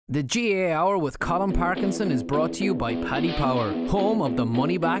The GA Hour with Colm Parkinson is brought to you by Paddy Power, home of the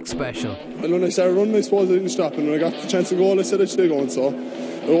Money Back Special. And when I started running, I suppose I didn't stop, and when I got the chance to go, I said I should go, so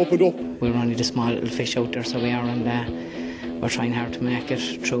it opened up. We're only the small little fish out there, so we are, and we're trying hard to make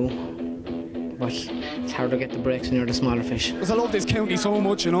it through. But it's hard to get the breaks when you're the smaller fish. Because I love this county so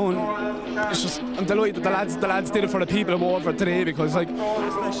much, you know, and it's just, I'm delighted that the lads did it for the people I'm over today, because like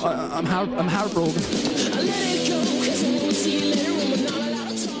I'm heartbroken.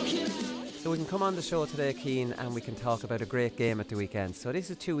 So we can come on the show today, Cian, and we can talk about a great game at the weekend. So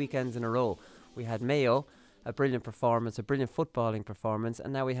this is 2 weekends in a row. We had Mayo, a brilliant performance, a brilliant footballing performance,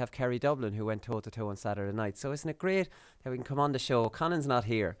 and now we have Kerry Dublin, who went toe-to-toe on Saturday night. So isn't it great that we can come on the show? Conan's not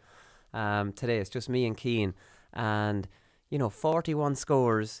here today. It's just me and Cian. And, you know, 41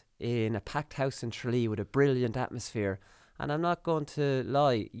 scores in a packed house in Tralee with a brilliant atmosphere. And I'm not going to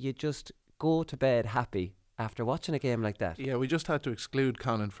lie, you just go to bed happy after watching a game like that. Yeah, we just had to exclude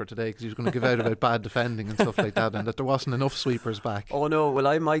Conan for today because he was going to give out about bad defending and stuff like that, and that there wasn't enough sweepers back. Oh no, well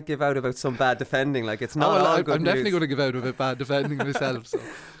I might give out about some bad defending, like it's not all good I'm definitely news. going to give out about bad defending myself. So.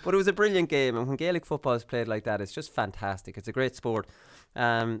 But it was a brilliant game, and when Gaelic football is played like that, it's just fantastic. It's a great sport.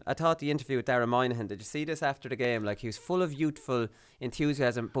 I thought the interview with Darren Moynihan, did you see this after the game? Like, he was full of youthful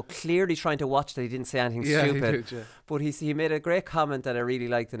enthusiasm, but clearly trying to watch that he didn't say anything stupid. He did, yeah. But he made a great comment that I really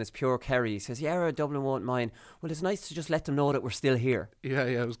liked, and it's pure Kerry. He says, yeah, Dublin won't mind. Well, it's nice to just let them know that we're still here. Yeah,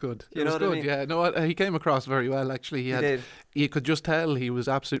 it was good. You know what I mean? Yeah, no, he came across very well, actually. He did. You could just tell he was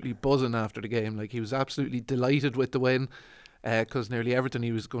absolutely buzzing after the game. Like, he was absolutely delighted with the win. Because nearly everything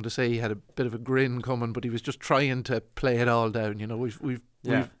he was going to say, he had a bit of a grin coming, but he was just trying to play it all down. You know,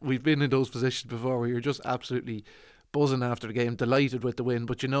 we've been in those positions before where you're just absolutely buzzing after the game, delighted with the win,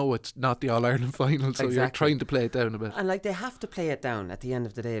 but you know it's not the All-Ireland final, so you're trying to play it down a bit. And like, they have to play it down at the end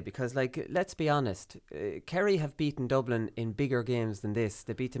of the day, because like, let's be honest, Kerry have beaten Dublin in bigger games than this.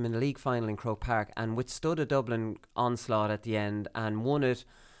 They beat them in the league final in Croke Park and withstood a Dublin onslaught at the end and won it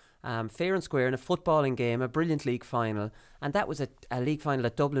fair and square in a footballing game, a brilliant league final. And that was a league final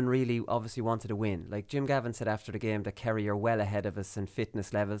that Dublin really obviously wanted to win. Like Jim Gavin said after the game that Kerry are well ahead of us in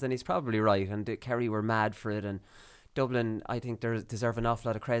fitness levels, and he's probably right, and Kerry were mad for it, and Dublin, I think, they deserve an awful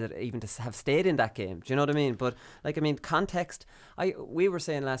lot of credit even to have stayed in that game. Do you know what I mean? But like, I mean, context, we were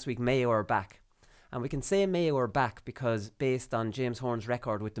saying last week Mayo are back. And we can say Mayo are back because based on James Horne's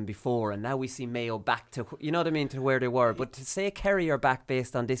record with them before, and now we see Mayo back to, you know what I mean, to where they were. But to say Kerry are back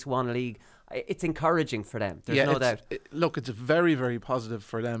based on this one league, it's encouraging for them. There's no doubt. Look, it's very, very positive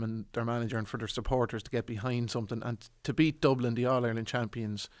for them and their manager and for their supporters to get behind something. And to beat Dublin, the All-Ireland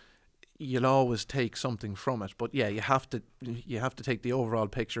champions, you'll always take something from it. But yeah, you have to take the overall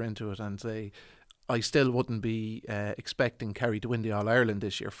picture into it and say, I still wouldn't be expecting Kerry to win the All-Ireland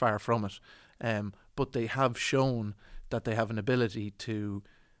this year, far from it. But they have shown that they have an ability to,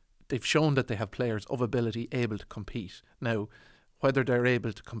 they've shown that they have players of ability able to compete. Now, whether they're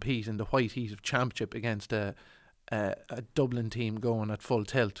able to compete in the white heat of championship against a Dublin team going at full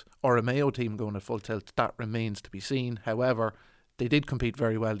tilt or a Mayo team going at full tilt, that remains to be seen. However, they did compete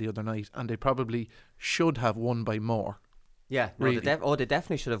very well the other night, and they probably should have won by more. Yeah, no, really. They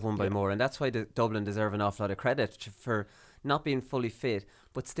definitely should have won by more, and that's why Dublin deserve an awful lot of credit for not being fully fit,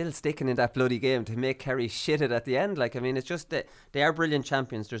 but still sticking in that bloody game to make Kerry shit it at the end. Like, I mean, it's just that they are brilliant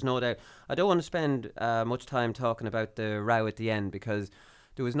champions, there's no doubt. I don't want to spend much time talking about the row at the end, because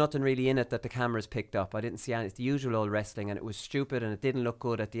there was nothing really in it that the cameras picked up. I didn't see any. It's the usual old wrestling, and it was stupid, and it didn't look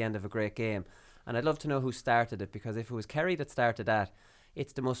good at the end of a great game. And I'd love to know who started it, because if it was Kerry that started that,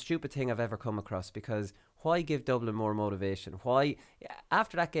 it's the most stupid thing I've ever come across. Because why give Dublin more motivation? Why,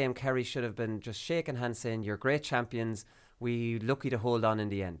 after that game, Kerry should have been just shaking hands saying, you're great champions, we lucky to hold on in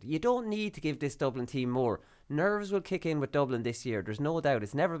the end. You don't need to give this Dublin team more. Nerves will kick in with Dublin this year, there's no doubt.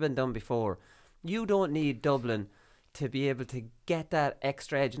 It's never been done before. You don't need Dublin to be able to get that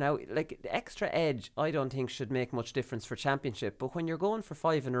extra edge. Now, like, the extra edge, I don't think should make much difference for championship, but when you're going for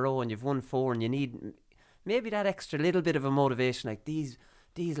 5 in a row and you've won 4 and you need maybe that extra little bit of a motivation, like these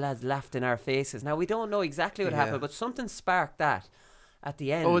lads laughed in our faces. Now, we don't know exactly what happened, but something sparked that at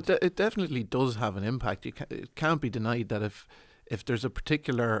the end. Oh, it definitely does have an impact. It can't be denied that if there's a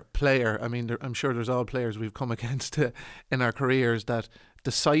particular player, I mean, I'm sure there's all players we've come against in our careers that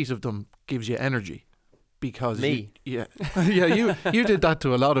the sight of them gives you energy. Because me, you did that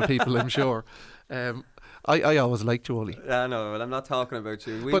to a lot of people, I'm sure. I always liked you, Ollie. No, well, I'm not talking about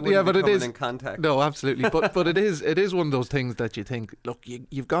you. But it is in contact. No, absolutely. but it is one of those things that you think, look,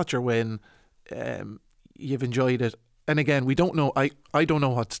 you've got your win, you've enjoyed it, and again, we don't know. I don't know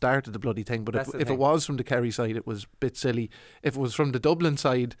what started the bloody thing, but if it was from the Kerry side, it was a bit silly. If it was from the Dublin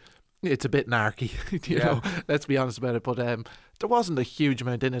side, it's a bit narky, you know, let's be honest about it. But there wasn't a huge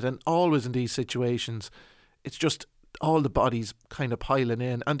amount in it, and always in these situations, it's just all the bodies kind of piling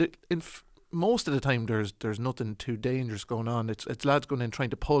in, and most of the time there's nothing too dangerous going on. It's lads going in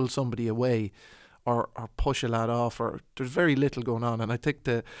trying to pull somebody away, or push a lad off, or there's very little going on. And I think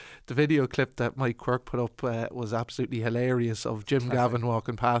the video clip that Mike Quirk put up was absolutely hilarious, of Jim Gavin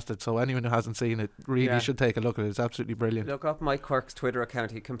walking past it. So anyone who hasn't seen it really should take a look at it. It's absolutely brilliant. Look up Mike Quirk's Twitter account.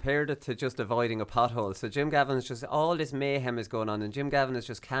 He compared it to just avoiding a pothole. So Jim Gavin's just, all this mayhem is going on, and Jim Gavin is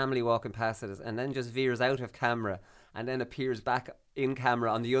just calmly walking past it, and then just veers out of camera and then appears back in camera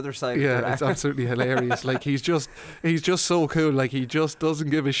on the other side. Yeah, it's absolutely hilarious. Like he's just so cool. Like he just doesn't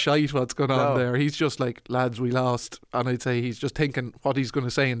give a shite what's going on there. He's just like, lads, we lost, and I'd say he's just thinking what he's going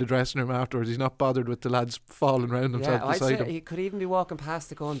to say in the dressing room afterwards. He's not bothered with the lads falling around themselves beside him. He could even be walking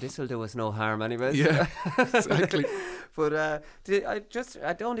past it going, this will do us no harm anyways. Yeah, exactly. But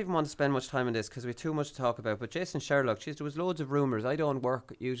I don't even want to spend much time on this because we have too much to talk about. But Jason Sherlock, there was loads of rumours. I don't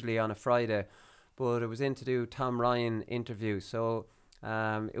work usually on a Friday, but it was in to do Tom Ryan interview. So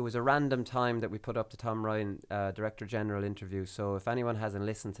it was a random time that we put up the Tom Ryan Director General interview. So if anyone hasn't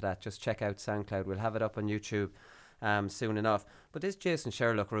listened to that, just check out SoundCloud. We'll have it up on YouTube soon enough. But this Jason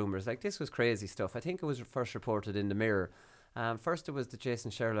Sherlock rumours, like, this was crazy stuff. I think it was first reported in the Mirror. First it was that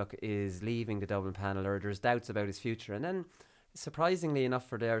Jason Sherlock is leaving the Dublin panel, or there's doubts about his future. And then, surprisingly enough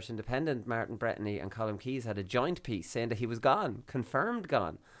for the Irish Independent, Martin Brettany and Colm Keys had a joint piece saying that he was gone, confirmed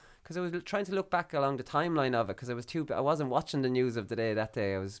gone. Because I was trying to look back along the timeline of it, because I wasn't watching the news of the day that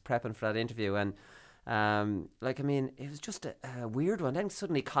day. I was prepping for that interview, and it was just a weird one. Then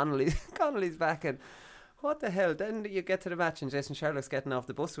suddenly Connolly's back, and what the hell? Then you get to the match and Jason Sherlock's getting off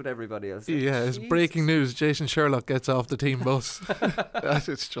the bus with everybody else. Yeah, it's breaking news. Jason Sherlock gets off the team bus.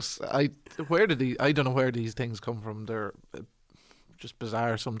 It's just, I don't know where these things come from. They're just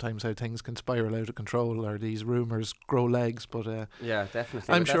bizarre sometimes how things can spiral out of control, or these rumours grow legs. But yeah,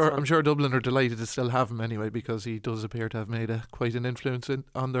 definitely. I'm sure Dublin are delighted to still have him anyway, because he does appear to have made quite an influence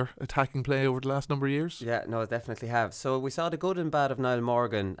on their attacking play over the last number of years. Yeah, no, definitely have. So we saw the good and bad of Niall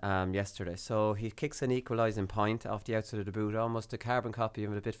Morgan yesterday. So he kicks an equalising point off the outside of the boot, almost a carbon copy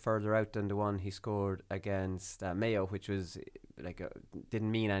of it, a bit further out than the one he scored against Mayo, which was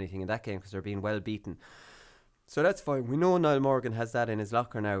didn't mean anything in that game because they're being well beaten. So that's fine. We know Niall Morgan has that in his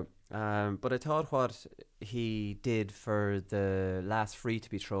locker now. But I thought what he did for the last free to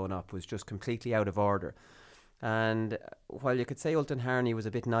be thrown up was just completely out of order. And while you could say Ultan Harney was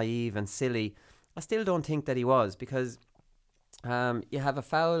a bit naive and silly, I still don't think that he was, because you have a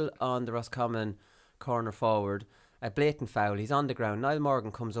foul on the Roscommon corner forward, a blatant foul. He's on the ground. Niall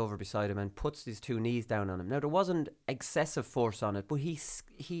Morgan comes over beside him and puts his two knees down on him. Now, there wasn't excessive force on it, but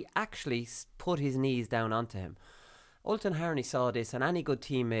he actually put his knees down onto him. Ultan Harney saw this, and any good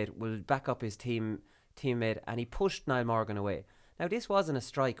teammate will back up his teammate, and he pushed Niall Morgan away. Now, this wasn't a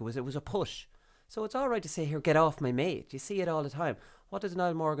strike, it was a push. So it's all right to say, here, get off my mate. You see it all the time. What does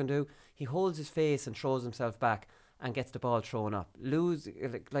Niall Morgan do? He holds his face and throws himself back and gets the ball thrown up.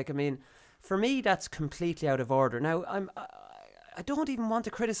 For me, that's completely out of order. Now, I don't even want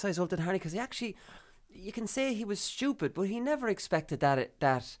to criticise Ultan Harney, because you can say he was stupid, but he never expected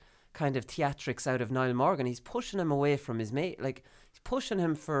that kind of theatrics out of Niall Morgan. He's pushing him away from his mate. He's pushing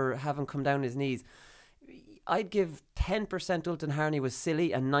him for having come down his knees. I'd give 10% Ultan Harney was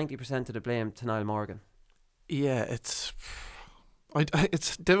silly and 90% of the blame to Niall Morgan. Yeah, it's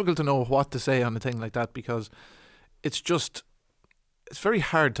difficult to know what to say on a thing like that, because it's very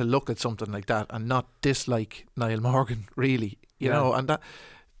hard to look at something like that and not dislike Niall Morgan, really. You know, and that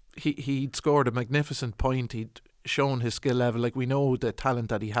he'd scored a magnificent point. He'd shown his skill level. Like, we know the talent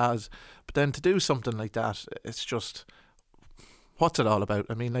that he has, but then to do something like that, it's just, what's it all about?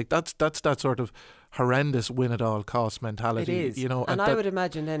 I mean, like, that's that sort of horrendous win at all cost mentality. It is, you know, and I would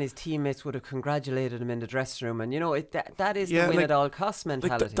imagine then his teammates would have congratulated him in the dressing room, and that is the win at all cost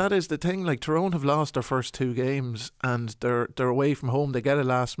mentality. Like that is the thing. Like, Tyrone have lost their first two games, and they're away from home. They get a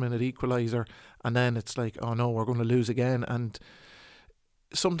last minute equaliser, and then it's like, oh no, we're going to lose again. And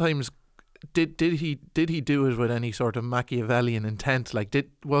sometimes, did he do it with any sort of Machiavellian intent? Like,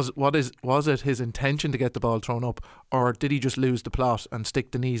 was it his intention to get the ball thrown up, or did he just lose the plot and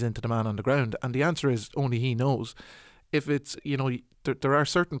stick the knees into the man on the ground? And the answer is only he knows. If it's, there are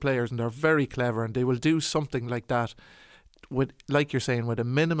certain players, and they're very clever, and they will do something like that with, like you're saying, with a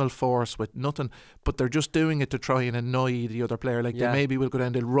minimal force, with nothing, but they're just doing it to try and annoy the other player. Like, they maybe will go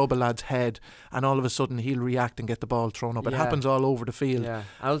down, they'll rub a lad's head, and all of a sudden he'll react and get the ball thrown up. It happens all over the field. Yeah,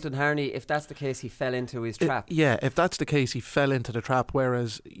 Ultan Harney, if that's the case, he fell into his trap. If that's the case, he fell into the trap.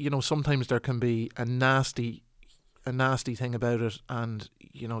 Whereas, sometimes there can be a nasty a nasty thing about it, and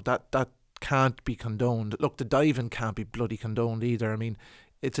you know that can't be condoned. Look, the diving can't be bloody condoned either. I mean,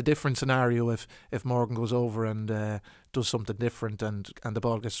 it's a different scenario if Morgan goes over and does something different and the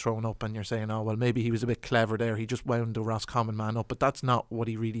ball gets thrown up and you're saying, oh well, maybe he was a bit clever there, he just wound the Roscommon man up, but that's not what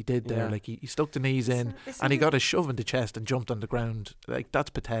he really did there. Like he stuck the knees in and he got a shove in the chest and jumped on the ground. Like, that's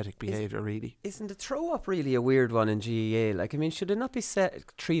pathetic behaviour, really. Isn't the throw up really a weird one in GEA? Like, I mean, should it not be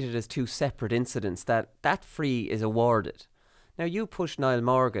treated as two separate incidents? That free is awarded. Now, you push Niall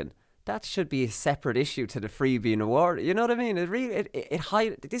Morgan, that should be a separate issue to the free being awarded. You know what I mean? It really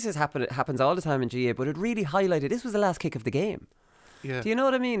this happens all the time in GA, but it really highlighted this was the last kick of the game. Yeah. Do you know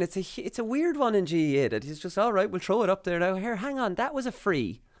what I mean? It's a weird one in GA that he's just, all right, we'll throw it up there now. Here, hang on, that was a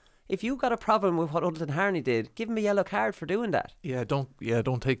free. If you got a problem with what Ultan Harney did, give him a yellow card for doing that.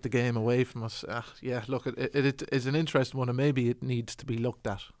 Don't take the game away from us. Look, it is an interesting one, and maybe it needs to be looked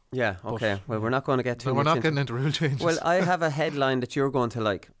at. Yeah. Okay. Well, we're not going to get too. We're not getting into rule changes. Well, I have a headline that you're going to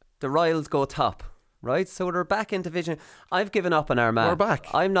like. The Royals go top, right? So they're back in division. I've given up on Armagh. We're back.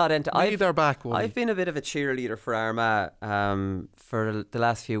 I'm not into. They're back. I've been a bit of a cheerleader for Armagh for the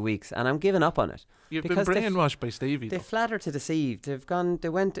last few weeks, and I'm giving up on it. You've been brainwashed by Stevie. They flatter to deceive. They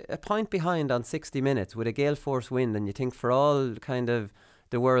went a point behind on 60 minutes with a gale force wind, and you think for all kind of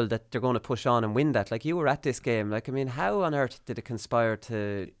the world that they're going to push on and win that. Like, you were at this game. Like, I mean, how on earth did it conspire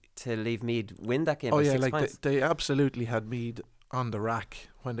to leave Meath win that game? Oh by yeah, 6 like points? they absolutely had Meath on the rack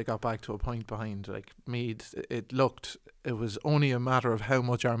when they got back to a point behind. Like, Meath, it was only a matter of how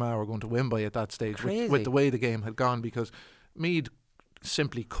much Armagh were going to win by at that stage with the way the game had gone, because Meath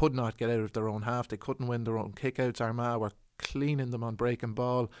simply could not get out of their own half. They couldn't win their own kickouts. Armagh were cleaning them on breaking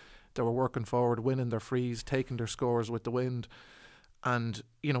ball. They were working forward, winning their frees, taking their scores with the wind. And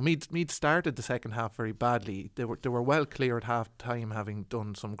you know, Meath started the second half very badly. They were well clear at half time, having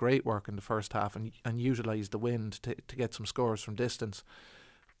done some great work in the first half and utilised the wind to get some scores from distance.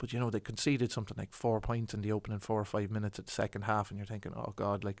 But you know, they conceded something like 4 points in the opening 4 or 5 minutes of the second half, and you're thinking, oh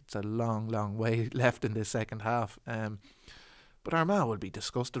God, like, it's a long, long way left in this second half. But Armagh will be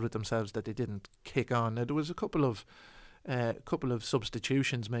disgusted with themselves that they didn't kick on. Now, there was a couple of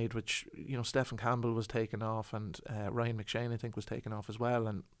substitutions made, which, you know, Stephen Campbell was taken off and Ryan McShane, I think, was taken off as well,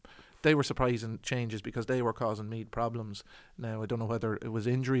 and they were surprising changes because they were causing Meath problems. Now, I don't know whether it was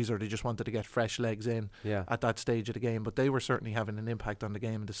injuries or they just wanted to get fresh legs in at that stage of the game, but they were certainly having an impact on the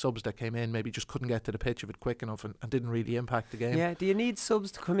game, and the subs that came in maybe just couldn't get to the pitch of it quick enough and didn't really impact the game. Yeah, do you need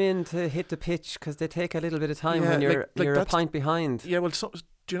subs to come in to hit the pitch, because they take a little bit of time when you're a point behind? Yeah, well,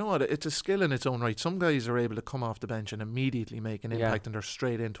 do you know what? It's a skill in its own right. Some guys are able to come off the bench and immediately make an impact and they're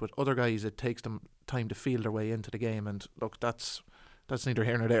straight into it. Other guys, it takes them time to feel their way into the game, and look, that's neither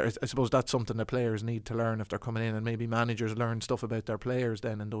here nor there. I suppose that's something that players need to learn if they're coming in, and maybe managers learn stuff about their players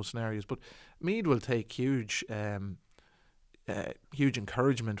then in those scenarios. But Meath will take huge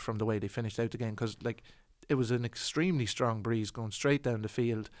encouragement from the way they finished out the game, because like, it was an extremely strong breeze going straight down the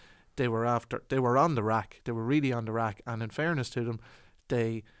field. They were on the rack. They were really on the rack, and in fairness to them,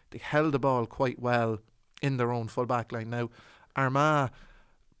 they held the ball quite well in their own full back line. Now, Armagh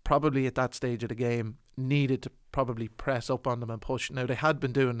probably at that stage of the game needed to probably press up on them and push. Now, they had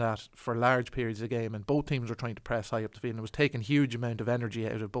been doing that for large periods of the game, and both teams were trying to press high up the field, and it was taking huge amount of energy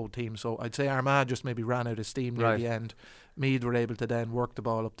out of both teams. So I'd say Armagh just maybe ran out of steam near the end. Meath were able to then work the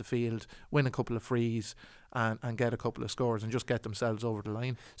ball up the field, win a couple of frees and get a couple of scores and just get themselves over the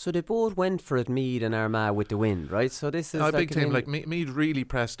line. So they both went for it, Meath and Armagh, with the wind, right? So this is a big team. Like, Meath really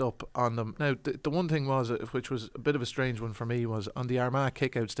pressed up on them. Now, the one thing was, which was a bit of a strange one for me, was on the Armagh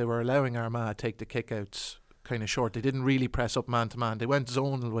kickouts, they were allowing Armagh to take the kickouts kind of short. They didn't really press up man to man. They went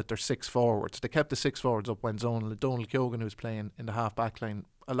zonal with their 6 forwards. They kept the 6 forwards up, went zonal. Donald Keoghan, who was playing in the half back line,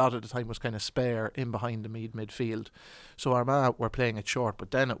 a lot of the time was kind of spare in behind the Meath midfield. So Armagh were playing it short, but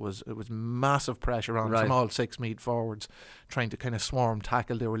then it was massive pressure on from all 6 Meath forwards, trying to kind of swarm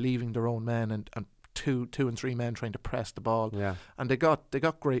tackle. They were leaving their own men and two and three men trying to press the ball. And they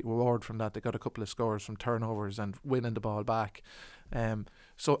got great reward from that. They got a couple of scores from turnovers and winning the ball back. And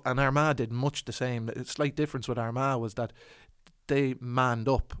Armagh did much the same. The slight difference with Armagh was that they manned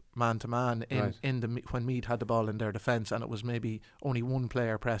up man to man when Meath had the ball in their defence, and it was maybe only one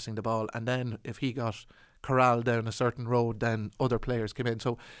player pressing the ball, and then if he got corralled down a certain road, then other players came in.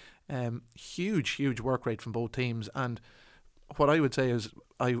 So huge work rate from both teams. And what I would say is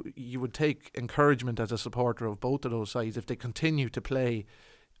you would take encouragement as a supporter of both of those sides if they continue to play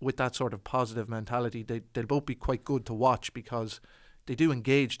with that sort of positive mentality. They'll both be quite good to watch, because they do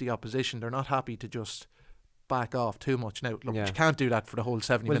engage the opposition. They're not happy to just back off too much. Now, look, Yeah. you can't do that for the whole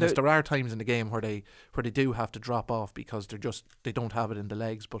 70 Well, minutes. There are times in the game where they do have to drop off because they don't have it in the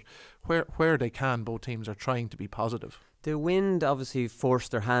legs. But where they can, both teams are trying to be positive. The wind obviously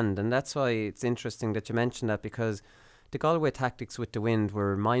forced their hand, and that's why it's interesting that you mentioned that, because the Galway tactics with the wind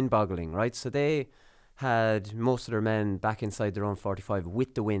were mind-boggling, right? So they had most of their men back inside their own 45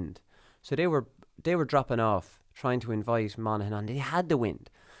 with the wind. So they were dropping off, trying to invite Monaghan on. They had the wind.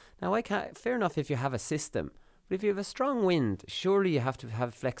 Now, fair enough if you have a system, but if you have a strong wind, surely you have to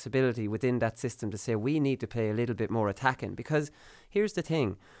have flexibility within that system to say we need to play a little bit more attacking. Because here's the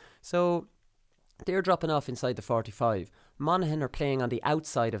thing. So they're dropping off inside the 45. Monaghan are playing on the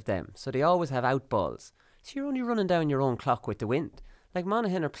outside of them, so they always have out balls. So you're only running down your own clock with the wind. Like,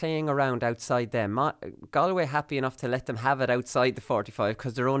 Monaghan are playing around outside them. Galway happy enough to let them have it outside the 45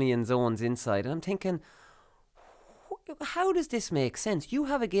 because they're only in zones inside. And I'm thinking, how does this make sense? You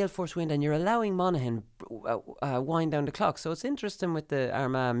have a gale force wind and you're allowing Monaghan wind down the clock. So it's interesting with the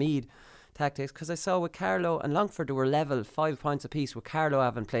Armagh Meath tactics, because I saw with Carlow and Longford they were level 5 points apiece, with Carlow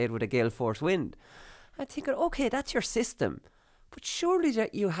having played with a gale force wind. I'm thinking, okay, that's your system, but surely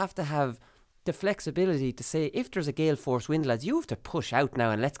that you have to have the flexibility to say, if there's a gale force wind, lads, you have to push out now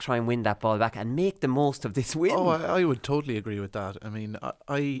and let's try and win that ball back and make the most of this wind. Oh, I would totally agree with that. I mean,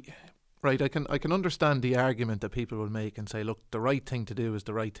 I can understand the argument that people will make and say, look, the right thing to do is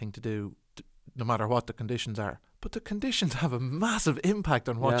the right thing to do, no matter what the conditions are. But the conditions have a massive impact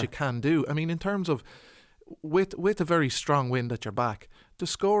on what you can do. I mean, in terms of with a very strong wind at your back, the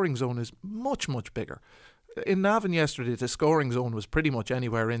scoring zone is much, much bigger. In Navan yesterday, the scoring zone was pretty much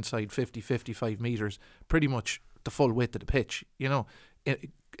anywhere inside 50-55 metres, pretty much the full width of the pitch, you know,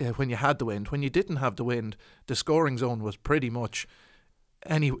 when you had the wind. When you didn't have the wind, the scoring zone was pretty much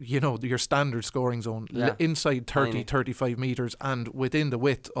your standard scoring zone, inside 30-35 metres and within the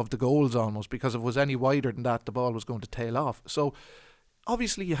width of the goals almost, because if it was any wider than that, the ball was going to tail off. So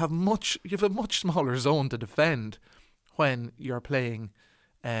obviously you have a much smaller zone to defend when you're playing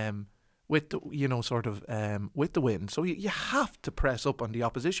with the, with the wind. So you have to press up on the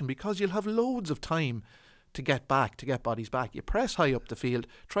opposition because you'll have loads of time to get bodies back. You press high up the field,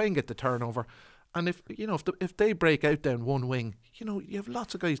 try and get the turnover. And if they break out down one wing, you have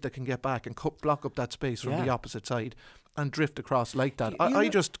lots of guys that can get back and block up that space from the opposite side and drift across like that. I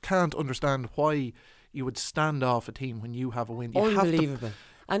just can't understand why you would stand off a team when you have a win. Unbelievable.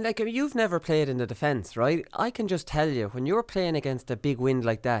 And like, you've never played in the defence, right? I can just tell you, when you're playing against a big wind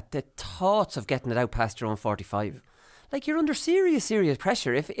like that, the thoughts of getting it out past your own 45. Like, you're under serious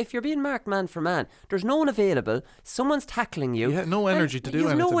pressure. If you're being marked man for man, there's no one available, someone's tackling you. Yeah, no energy to do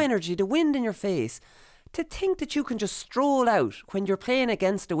anything. You have no energy, the wind in your face. To think that you can just stroll out when you're playing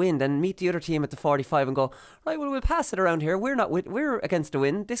against the wind and meet the other team at the 45 and go, right, well, we'll pass it around here. We're against the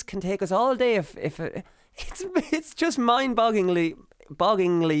wind. This can take us all day it's just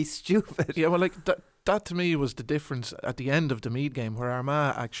mind-bogglingly stupid. Yeah, well, like that to me was the difference at the end of the Meath game, where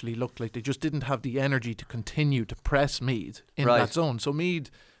Armagh actually looked like they just didn't have the energy to continue to press Meath in that zone. So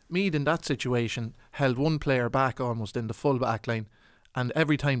Meath in that situation held one player back almost in the full back line, and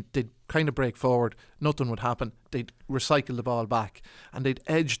every time they'd kind of break forward, nothing would happen. They'd recycle the ball back and they'd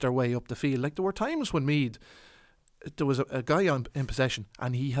edge their way up the field. Like, there were times when Meath, there was a guy in possession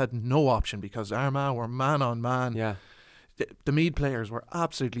and he had no option because Armagh were man on man. Yeah. The Meath players were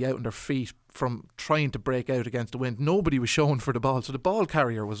absolutely out on their feet from trying to break out against the wind. Nobody was showing for the ball, so the ball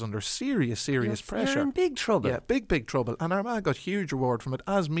carrier was under serious pressure. They're in big trouble. Yeah, big trouble. And Armagh got huge reward from it,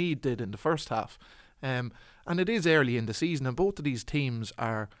 as Meath did in the first half. And it is early in the season, and both of these teams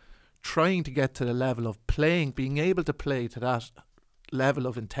are trying to get to the level of being able to play to that level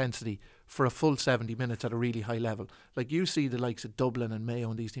of intensity for a full 70 minutes at a really high level. Like, you see the likes of Dublin and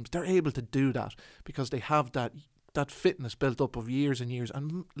Mayo and these teams, they're able to do that because they have that fitness built up of years and years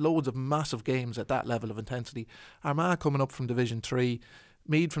and loads of massive games at that level of intensity. Armagh coming up from Division 3,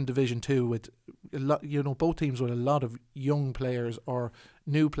 Meath from Division 2 with a lot, both teams with a lot of young players or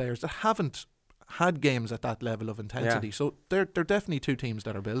new players that haven't had games at that level of intensity. Yeah. So they're definitely two teams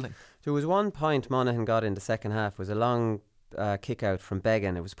that are building. There was one point Monaghan got in the second half, was a long kick out from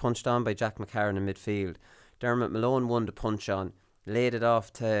Beggan. It was punched on by Jack McCarron in midfield. Dermot Malone won the punch on, laid it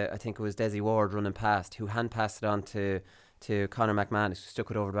off to, I think it was Desi Ward running past, who hand passed it on to Conor McManus, who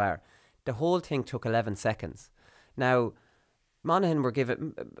stuck it over the bar. The whole thing took 11 seconds. Now,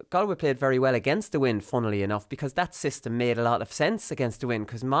 Monaghan Galway played very well against the wind, funnily enough, because that system made a lot of sense against the wind,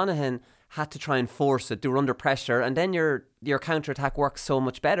 because Monaghan had to try and force it. They were under pressure, and then your counter-attack works so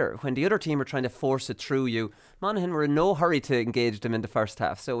much better. When the other team were trying to force it through you, Monaghan were in no hurry to engage them in the first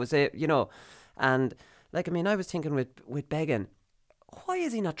half. So it was and like, I mean, I was thinking with Beggan, why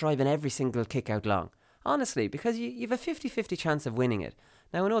is he not driving every single kick out long? honestly, because you've a 50-50 chance of winning it.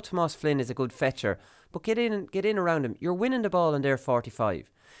 Now I know Tomas Flynn is a good fetcher, but get in around him. You're winning the ball in their 45.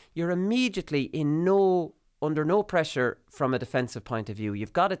 You're immediately under no pressure from a defensive point of view.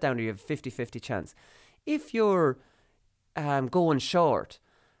 You've got it down there. You have a 50-50 chance. If you're going short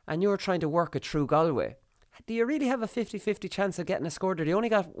and you're trying to work it through Galway, do you really have a 50-50 chance of getting a score there? They only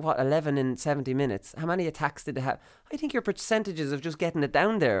got, 11 in 70 minutes. How many attacks did they have? I think your percentages of just getting it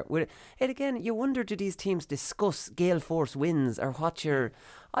down there. And again, you wonder, do these teams discuss gale force winds or what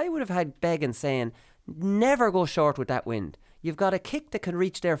I would have had Beggan saying, never go short with that wind. You've got a kick that can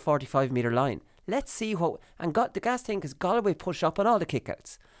reach their 45-metre line. Let's see and the gas thing is Galway push up on all the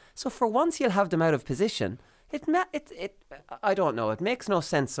kickouts. So for once you'll have them out of position. I don't know. It makes no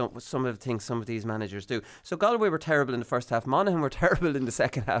sense, some of the things some of these managers do. So Galway were terrible in the first half. Monaghan were terrible in the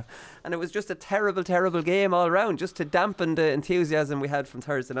second half. And it was just a terrible, terrible game all round, just to dampen the enthusiasm we had from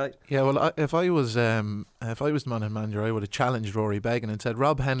Thursday night. Yeah, well, if I was the Monaghan manager, I would have challenged Rory Beggan and said,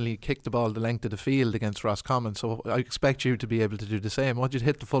 Rob Henley kicked the ball the length of the field against Roscommon, so I expect you to be able to do the same. What, you'd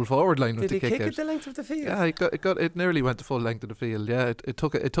hit the full forward line with the kick out? Did he kick it the length of the field? Yeah, it nearly went the full length of the field. Yeah, it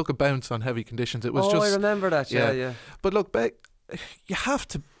took a bounce on heavy conditions. It was I remember that. Yeah. But look, you have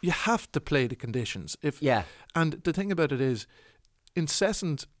to play the conditions. And the thing about it is,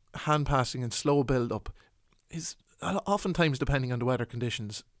 incessant hand passing and slow build up is oftentimes, depending on the weather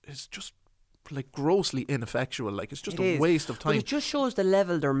conditions, is just like grossly ineffectual. Like, it's just a waste of time. But it just shows the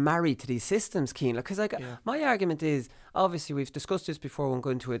level they're married to these systems, Cian. Because my argument is, obviously we've discussed this before, we won't go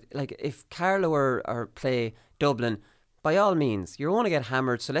into it. Like, if Carlow or play Dublin, by all means, you're going to get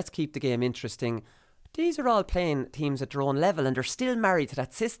hammered, so let's keep the game interesting. These are all playing teams at their own level and they're still married to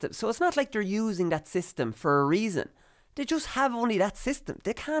that system. So it's not like they're using that system for a reason. They just have only that system.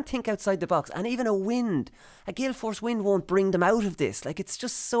 They can't think outside the box. And even a gale force wind won't bring them out of this. Like, it's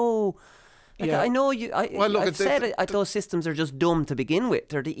just so... I know I've said those systems are just dumb to begin with.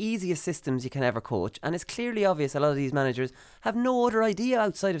 They're the easiest systems you can ever coach. And it's clearly obvious a lot of these managers have no other idea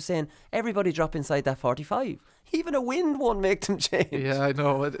outside of saying, everybody drop inside that 45. Even a wind won't make them change. Yeah, I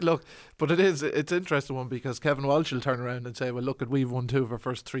know. Look, but it's an interesting one, because Kevin Walsh will turn around and say, well, look, we've won 2 of our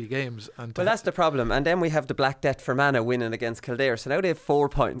first 3 games. And well, that's the problem. And then we have the Black Death Fermanagh winning against Kildare. So now they have 4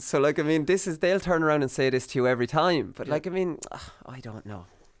 points. So, like, I mean, they'll turn around and say this to you every time. But, like, I mean, I don't know.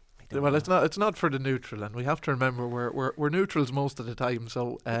 Well, it's not for the neutral, and we have to remember we're neutrals most of the time.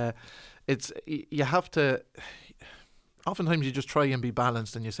 So you have to. Oftentimes, you just try and be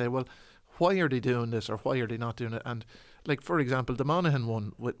balanced, and you say, well, why are they doing this, or why are they not doing it? And, like, for example, the Monaghan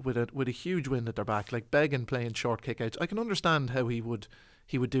one with a huge wind at their back, like Beggan playing short kickouts. I can understand how he would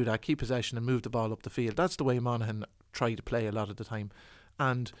do that, keep possession and move the ball up the field. That's the way Monaghan try to play a lot of the time.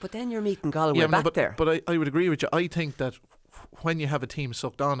 But then you're meeting Galway back there. But I would agree with you. I think that when you have a team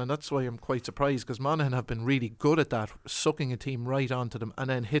sucked on, and that's why I'm quite surprised, because Monaghan have been really good at that, sucking a team right onto them and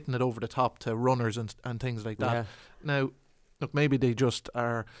then hitting it over the top to runners and things like that. Now, look, maybe they just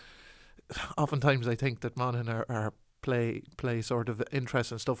are. Oftentimes I think that Monaghan are play sort of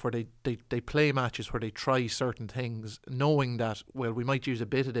interest and stuff where they play matches where they try certain things, knowing that, well, we might use a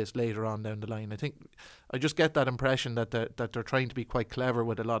bit of this later on down the line. I just get that impression that they're trying to be quite clever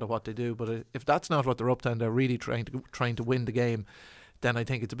with a lot of what they do. But if that's not what they're up to and they're really trying to win the game, then I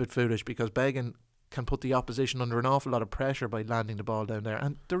think it's a bit foolish, because Beggan can put the opposition under an awful lot of pressure by landing the ball down there.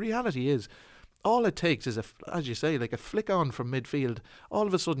 And the reality is, all it takes is, as you say, like a flick on from midfield. All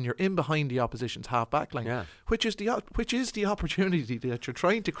of a sudden, you're in behind the opposition's half-back line, which is the opportunity that you're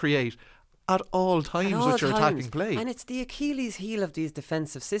trying to create at all times with your attacking play. And it's the Achilles heel of these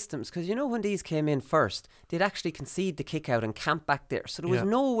defensive systems, because you know when these came in first, they'd actually concede the kick out and camp back there, so there was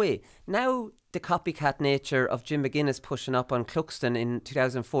no way. Now the copycat nature of Jim McGuinness pushing up on Cluxton in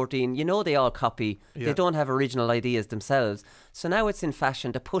 2014, you know, they all copy. They don't have original ideas themselves, so now it's in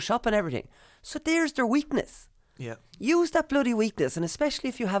fashion to push up and everything. So there's their weakness. Use that bloody weakness, and especially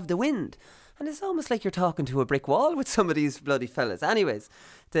if you have the wind. And it's almost like you're talking to a brick wall with some of these bloody fellas. Anyways,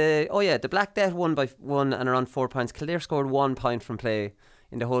 the Black Death won by 1 and are on 4 points. Kildare scored 1 point from play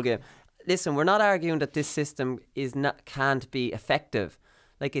in the whole game. Listen, we're not arguing that this system can't be effective.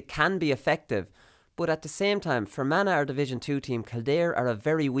 Like, it can be effective, but at the same time, Fermanagh are a Division 2 team. Kildare are a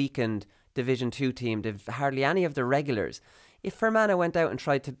very weakened Division 2 team. They've hardly any of the regulars. If Fermanagh went out and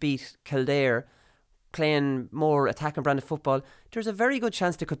tried to beat Kildare, playing more attacking brand of football, there's a very good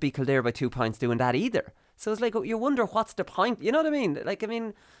chance they could beat Kildare by 2 points doing that either. So it's like, you wonder what's the point. You know what I mean? Like, I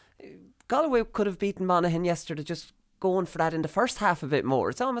mean, Galway could have beaten Monaghan yesterday, just going for that in the first half a bit more.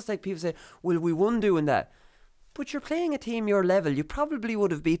 It's almost like people say, well, we won doing that. But you're playing a team your level, you probably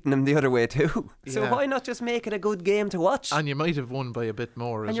would have beaten them the other way too. So Yeah. why not just make it a good game to watch? And you might have won by a bit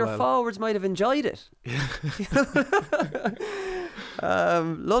more And as your well. forwards might have enjoyed it.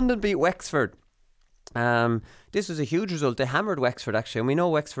 London beat Wexford. This was a huge result. They hammered Wexford actually, and we know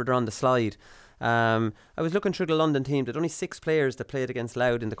Wexford are on the slide. I was looking through the London team. There'd only 6 players that played against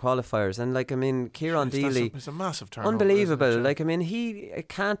Louth in the qualifiers, and Kieran Deely, It's a massive turnover. unbelievable. Isn't it? It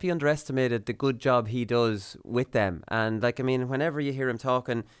can't be underestimated the good job he does with them. And whenever you hear him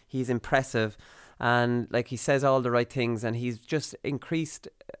talking, he's impressive, and he says all the right things, and he's just increased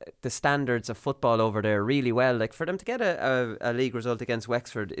the standards of football over there really well. For them to get a league result against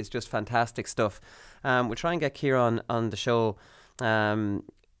Wexford is just fantastic stuff. We'll try and get Cian on the show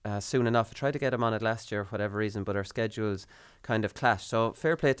soon enough. I tried to get him on it last year for whatever reason, but our schedules kind of clashed. So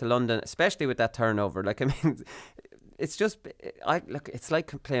fair play to London, especially with that turnover. It's just, it's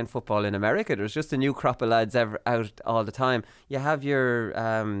like playing football in America. There's just a new crop of lads out all the time. You have your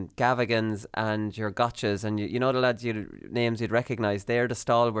Gavigans and your Gotchas, and you know the lads names you'd recognise. They're the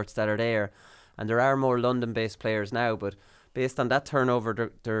stalwarts that are there, and there are more London-based players now. But based on that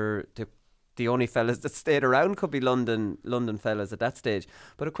turnover, the only fellas that stayed around could be London fellas at that stage.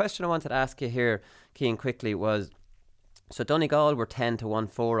 But a question I wanted to ask you here, Cian, quickly was, so Donegal were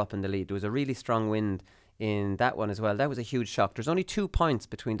 10-1-4 up in the lead. There was a really strong wind in that one as well. That was a huge shock. There's only 2 points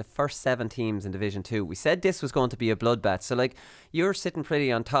between the first 7 teams in Division 2. We said this was going to be a bloodbath. So you're sitting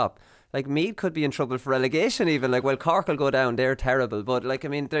pretty on top. Meath could be in trouble for relegation even. Cork will go down. They're terrible. But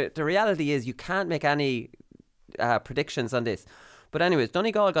the reality is you can't make any predictions on this. But anyways,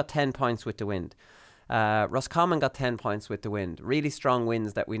 Donegal got 10 points with the wind. Roscommon got 10 points with the wind. Really strong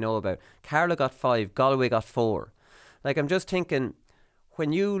wins that we know about. Carlow got 5. Galway got 4. I'm just thinking,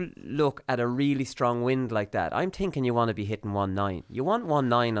 when you look at a really strong wind like that, I'm thinking you want to be hitting 1-9. You want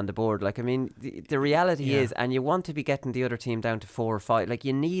 1-9 on the board. The reality is, and you want to be getting the other team down to 4 or 5.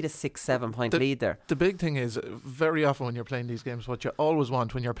 You need a 6-7 point lead there. The big thing is, very often when you're playing these games, what you always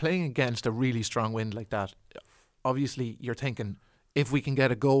want when you're playing against a really strong wind like that, obviously you're thinking, if we can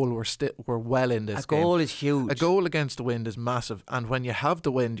get a goal, we're well in this game. A goal is huge. A goal against the wind is massive. And when you have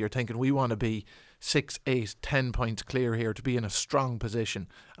the wind, you're thinking we want to be 6, 8, 10 points clear here to be in a strong position.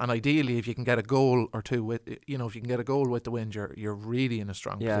 And ideally, if you can get a goal or two with, if you can get a goal with the wind, you're really in a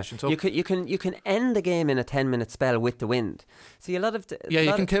strong position. So you can end the game in a 10-minute spell with the wind. See, you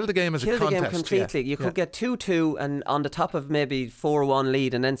can kill the game as a contest. Kill the game completely. You could get 2-2 and on the top of maybe 4-1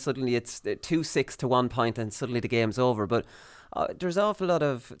 lead, and then suddenly it's 2-6 to 1 point, and suddenly the game's over. But there's an awful lot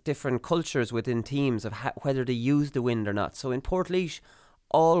of different cultures within teams of whether they use the wind or not. So in Portlaoise,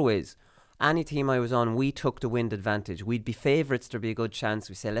 always, any team I was on, we took the wind advantage. We'd be favourites, there'd be a good chance.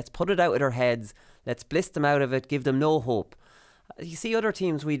 We say, let's put it out of their heads, let's bliss them out of it, give them no hope. You see other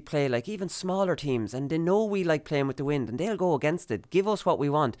teams we'd play, even smaller teams, and they know we like playing with the wind, and they'll go against it, give us what we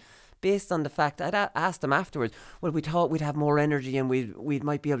want. Based on the fact, I'd asked them afterwards, well, we thought we'd have more energy and we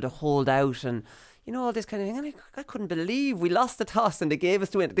might be able to hold out and all this kind of thing. And I couldn't believe we lost the toss and they gave us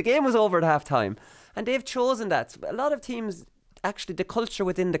the win. The game was over at half time, and they've chosen that. A lot of teams, actually, the culture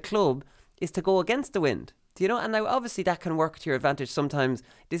within the club is to go against the wind. And now obviously that can work to your advantage sometimes.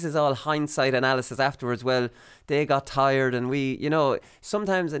 This is all hindsight analysis afterwards. Well, they got tired and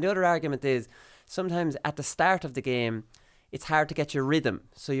sometimes, and the other argument is, sometimes at the start of the game, it's hard to get your rhythm.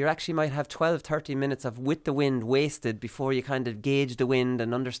 So you actually might have 12-13 minutes of with the wind wasted before you kind of gauge the wind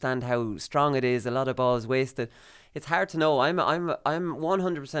and understand how strong it is. A lot of balls wasted. It's hard to know. I'm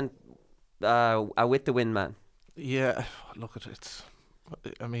 100% a with the wind man. Yeah, look at it.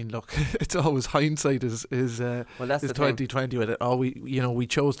 It's always hindsight is well, that's the 2020 with it. We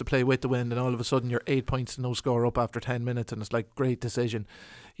chose to play with the wind, and all of a sudden you're 8 points to no score up after 10 minutes, and it's great decision.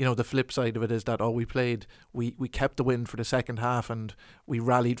 The flip side of it is that we kept the wind for the second half, and we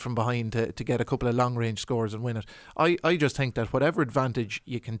rallied from behind to get a couple of long range scores and win it. I just think that whatever advantage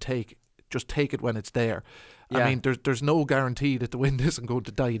you can take, just take it when it's there. Yeah. I mean, there's no guarantee that the wind isn't going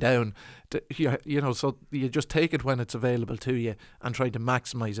to die down. So you just take it when it's available to you and try to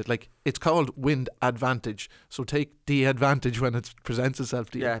maximise it. It's called wind advantage. So take the advantage when it presents itself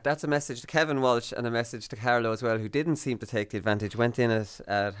to you. Yeah, that's a message to Kevin Walsh and a message to Carlow as well, who didn't seem to take the advantage. Went in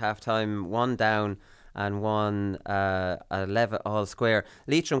at half time, 1 down and won 11 all square.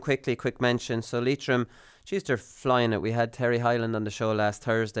 Leitrim, quick mention. So Leitrim, geez, they're flying it. We had Terry Hyland on the show last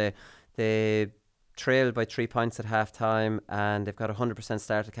Thursday. They trailed by 3 points at half time, and they've got a 100%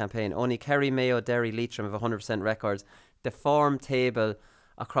 start of the campaign. Only Kerry, Mayo, Derry, Leitrim have 100% records. The form table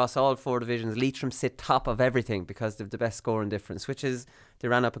across all 4 divisions, Leitrim sit top of everything because they've the best scoring difference, which is they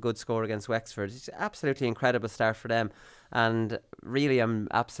ran up a good score against Wexford. It's absolutely incredible start for them, and really I'm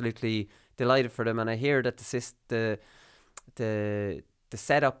absolutely delighted for them. And I hear that the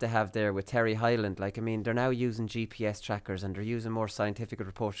setup they have there with Terry Highland, like, I mean, they're now using GPS trackers and they're using more scientific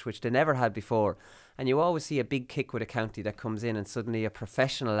approach, which they never had before. And you always see a big kick with a county that comes in and suddenly a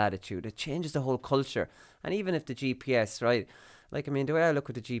professional attitude. It changes the whole culture. And even if the GPS, right, like, I mean, the way I look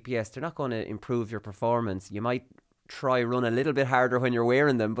at the GPS, they're not going to improve your performance. You might try run a little bit harder when you're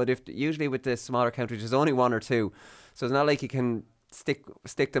wearing them, but usually with the smaller counties, there's only 1 or 2. So it's not like you can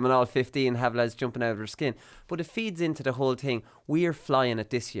stick them in all 50 and have lads jumping out of their skin. But it feeds into the whole thing. We're flying it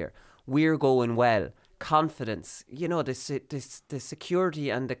this year. We're going well. Confidence. You know, the security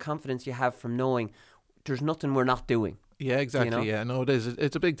and the confidence you have from knowing there's nothing we're not doing. Yeah, exactly. You know? Yeah, no, it is.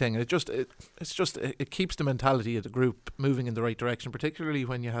 It's a big thing. It keeps the mentality of the group moving in the right direction, particularly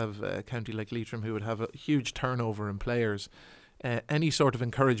when you have a county like Leitrim who would have a huge turnover in players. Any sort of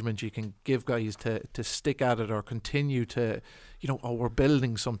encouragement you can give guys to stick at it or continue to, you know, we're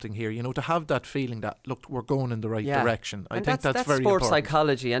building something here, you know, to have that feeling that, look, we're going in the right direction. I think that's very sports important.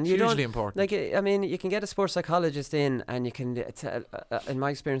 Psychology, and it's hugely important. Like, I mean, you can get a sports psychologist in, and you can. In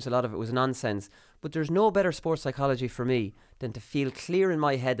my experience, a lot of it was nonsense. But there's no better sports psychology for me than to feel clear in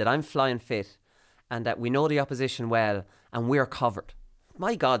my head that I'm flying fit, and that we know the opposition well, and we're covered.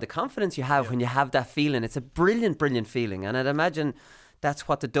 My God, the confidence you have when you have that feeling, it's a brilliant, brilliant feeling. And I'd imagine that's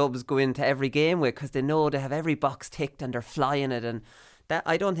what the Dubs go into every game with, because they know they have every box ticked and they're flying it. And that,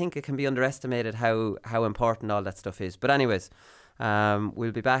 I don't think it can be underestimated how important all that stuff is. But anyways,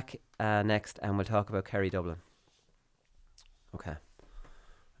 we'll be back next and we'll talk about Kerry Dublin. Okay.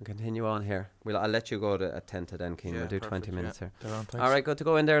 I'll continue on here. I'll let you go at 10 to then, Cian. We'll do 20 minutes here. All right, good to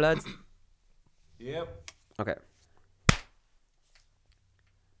go in there, lads? Yep. Okay.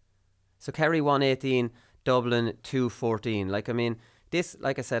 So Kerry 118, Dublin 214. Like, I mean, this,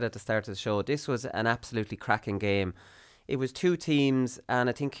 like I said at the start of the show, this was an absolutely cracking game. It was 2 teams, and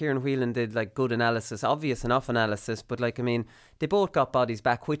I think Kieran Whelan did like good analysis, obvious enough analysis, but like, I mean, they both got bodies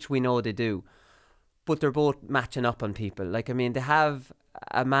back, which we know they do, but they're both matching up on people. Like, I mean, they have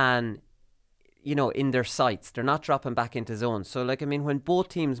a man, you know, in their sights. They're not dropping back into zone. So, like, I mean, when both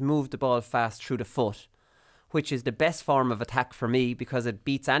teams move the ball fast through the foot, which is the best form of attack for me because it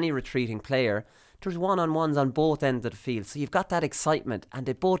beats any retreating player, there's one-on-ones on both ends of the field. So you've got that excitement, and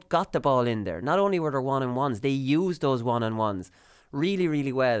they both got the ball in there. Not only were there one-on-ones, they used those one-on-ones really,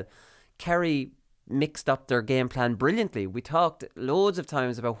 really well. Kerry mixed up their game plan brilliantly. We talked loads of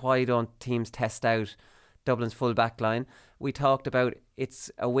times about why don't teams test out Dublin's full back line. We talked about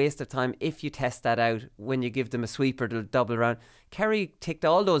it's a waste of time if you test that out. When you give them a sweeper, they'll double around. Kerry ticked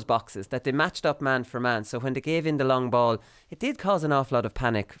all those boxes, that they matched up man for man. So when they gave in the long ball, it did cause an awful lot of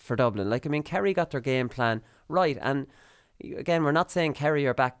panic for Dublin. Like, I mean, Kerry got their game plan right. And again, we're not saying Kerry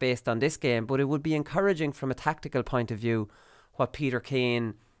are back based on this game, but it would be encouraging from a tactical point of view what Peter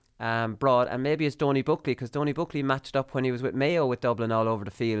Kane brought, and maybe it's Donny Buckley, because Donny Buckley matched up when he was with Mayo with Dublin all over the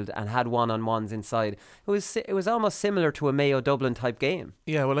field and had one-on-ones inside. It was almost similar to a Mayo Dublin type game.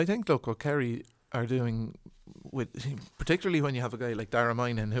 Yeah, well, I think, look, what Kerry are doing, particularly when you have a guy like Dara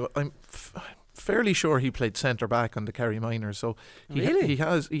Minan, who I'm fairly sure he played centre back on the Kerry Miners, so he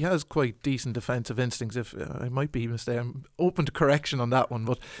has quite decent defensive instincts. If I might be mistaken, I'm open to correction on that one,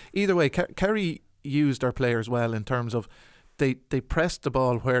 but either way, Kerry used their players well in terms of they pressed the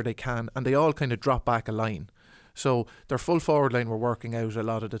ball where they can, and they all kind of drop back a line. So their full forward line were working out a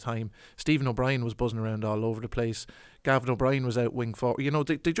lot of the time. Stephen O'Brien was buzzing around all over the place. Gavin O'Brien was out wing forward. You know,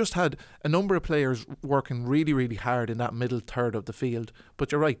 they just had a number of players working really, really hard in that middle third of the field.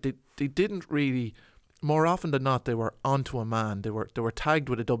 But you're right, they didn't really. More often than not, they were onto a man. They were tagged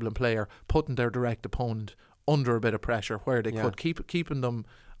with a Dublin player, putting their direct opponent under a bit of pressure where they could, keeping them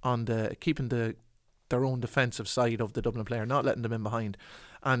on their own defensive side of the Dublin player, not letting them in behind.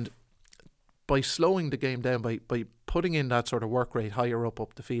 And by slowing the game down, by putting in that sort of work rate higher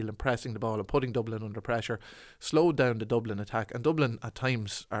up the field and pressing the ball and putting Dublin under pressure, slowed down the Dublin attack. And Dublin at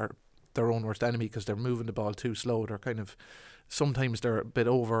times are their own worst enemy because they're moving the ball too slow. They're kind of, sometimes they're a bit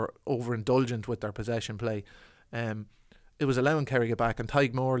overindulgent with their possession play. It was allowing Kerry to get back, and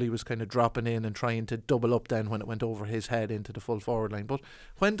Tyg Morley was kind of dropping in and trying to double up then when it went over his head into the full forward line. But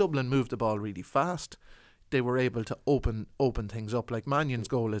when Dublin moved the ball really fast, they were able to open things up. Like Mannion's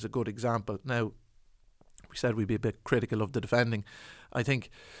goal is a good example. Now, we said we'd be a bit critical of the defending. I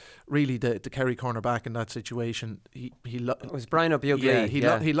think really the Kerry cornerback in that situation, it was Brian O'Bughley.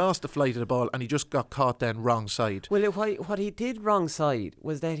 He lost the flight of the ball, and he just got caught then wrong side. Well, what he did wrong side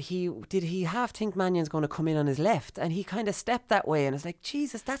was that he half think Mannion's going to come in on his left, and he kind of stepped that way, and it's like,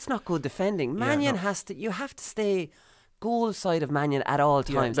 Jesus, that's not good defending. Mannion you have to stay goal side of Mannion at all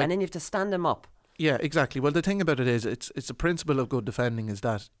times, and then you have to stand him up. Yeah, exactly. Well, the thing about it is, it's a principle of good defending is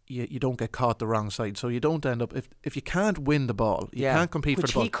that you don't get caught the wrong side. So you don't end up, if you can't win the ball, you can't compete for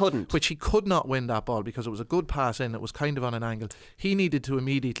the ball. Which he couldn't. Which he could not win that ball because it was a good pass in, it was kind of on an angle. He needed to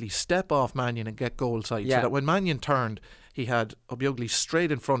immediately step off Mannion and get goal side. So that when Mannion turned, he had Obiugli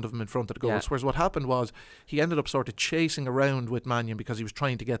straight in front of him in front of the goals. Whereas what happened was he ended up sort of chasing around with Mannion because he was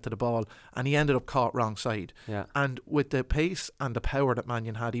trying to get to the ball, and he ended up caught wrong side. And with the pace and the power that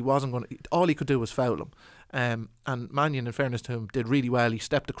Mannion had, he wasn't going to, all he could do was foul him. And Mannion, in fairness to him, did really well. He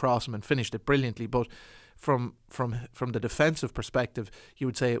stepped across him and finished it brilliantly. But from the defensive perspective, you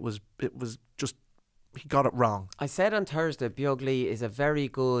would say it was just, he got it wrong. I said on Thursday, Obiugli is a very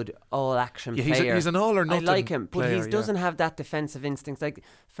good all-action player. He's an all or nothing. I like him, player, but he doesn't have that defensive instincts. Like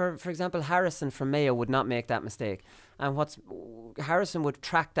for example, Harrison from Mayo would not make that mistake. And Harrison would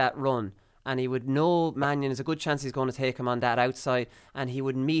track that run, and he would know Mannion is a good chance he's going to take him on that outside, and he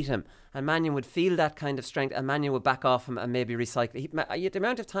would meet him. And Mannion would feel that kind of strength, and Mannion would back off him and maybe recycle. The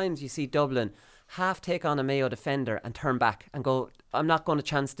amount of times you see Dublin half take on a Mayo defender and turn back and go, I'm not going to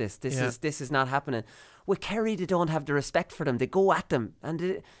chance this. This is not happening. With Kerry, they don't have the respect for them. They go at them,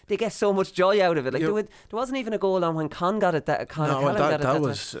 and they get so much joy out of it. Like there wasn't even a goal on when Con got it. That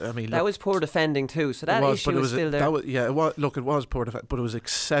was poor defending too. So that issue is still there. It was poor defending, but it was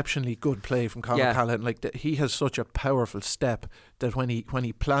exceptionally good play from Conor Callaghan. Like he has such a powerful step that when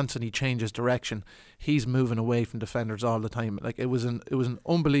he plants and he changes direction, he's moving away from defenders all the time. Like it was an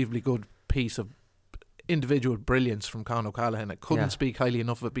unbelievably good piece of individual brilliance from Conor O'Callaghan. I couldn't speak highly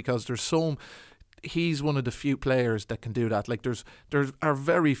enough of it because he's one of the few players that can do that. Like there are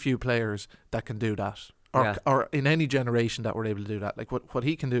very few players that can do that, or in any generation that were able to do that. Like what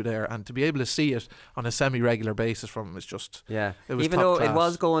he can do there, and to be able to see it on a semi-regular basis from him is just it was even though it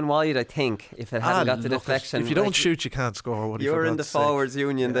was going wide. I think if it hadn't got the deflection, if you don't shoot, you can't score. You're in the forwards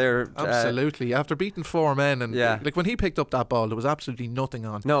union there. Absolutely. After beating 4 men, and like when he picked up that ball, there was absolutely nothing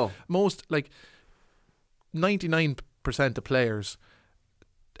on. No, most 99% of players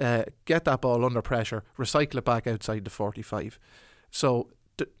get that ball under pressure, recycle it back outside the 45. So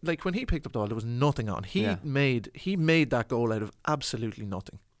like when he picked up the ball, there was nothing on. He made that goal out of absolutely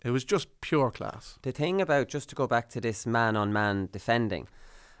nothing. It was just pure class. The thing about, just to go back to this man-on-man defending,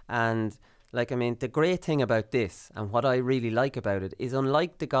 and the great thing about this, and what I really like about it, is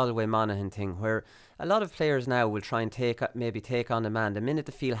unlike the Galway Monaghan thing, where a lot of players now will try and take on the man. The minute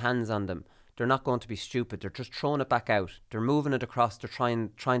they feel hands on them, they're not going to be stupid. They're just throwing it back out. They're moving it across. They're trying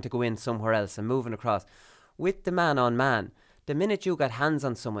to go in somewhere else and moving across. With the man on man, the minute you got hands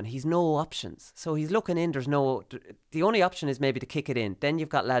on someone, he's no options. So he's looking in. The only option is maybe to kick it in. Then you've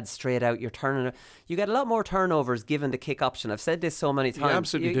got lads straight out. You're turning. You get a lot more turnovers given the kick option. I've said this so many times. You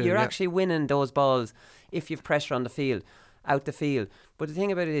absolutely do. You're actually winning those balls if you've pressure on the field, out the field. But the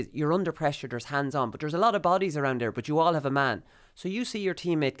thing about it is, you're under pressure. There's hands on, but there's a lot of bodies around there. But you all have a man. So you see your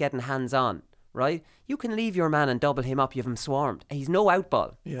teammate getting hands on, right? You can leave your man and double him up. You have him swarmed. He's no out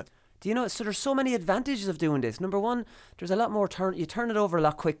ball. Yeah. Do you know? So there's so many advantages of doing this. Number one, there's a lot more you turn it over a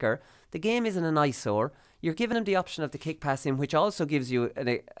lot quicker. The game isn't an eyesore. You're giving him the option of the kick pass in, which also gives you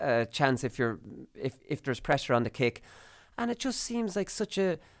a chance if there's pressure on the kick. And it just seems like such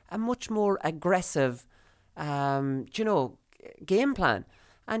a much more aggressive, game plan.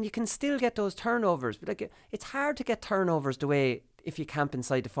 And you can still get those turnovers, but it's hard to get turnovers the way if you camp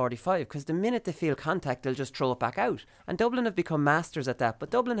inside the 45, because the minute they feel contact, they'll just throw it back out. And Dublin have become masters at that. But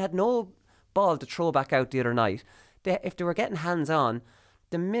Dublin had no ball to throw back out the other night. If they were getting hands on,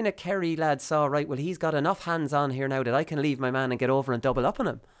 the minute Kerry lads saw, right, well, he's got enough hands on here now that I can leave my man and get over and double up on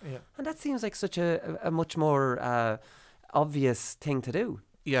him. Yeah. And that seems like such a much more obvious thing to do.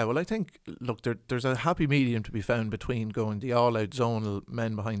 Yeah, well, I think, look, there's a happy medium to be found between going the all-out zonal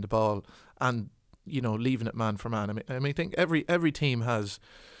men behind the ball and, leaving it man for man. I mean, I think every team has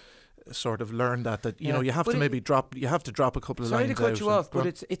sort of learned that you have to maybe drop a couple of lines out. Sorry to cut you off, but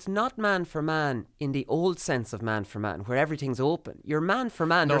it's not man for man in the old sense of man for man, where everything's open. You're man for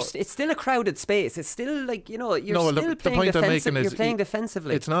man. It's still a crowded space. It's still you're playing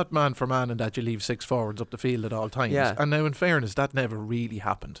defensively. It's not man for man in that you leave 6 forwards up the field at all times. Yeah. And now, in fairness, that never really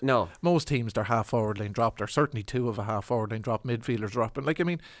happened. No. Most teams, their half forward line dropped, or certainly 2 of a half forward line dropped, midfielders dropped.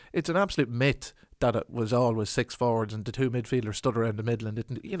 And it's an absolute myth that it was always 6 forwards and the 2 midfielders stood around the middle and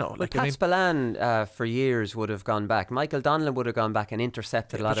didn't, Pat Spillane for years would have gone back. Michael Donlan would have gone back and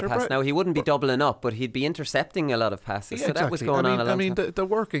intercepted a lot of passes. Now, he wouldn't be doubling up, but he'd be intercepting a lot of passes. Yeah, so that was going on a long time. The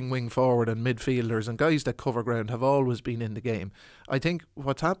working wing forward and midfielders and guys that cover ground have always been in the game. I think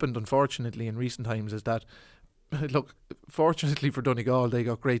what's happened, unfortunately, in recent times is that, look, fortunately for Donegal, they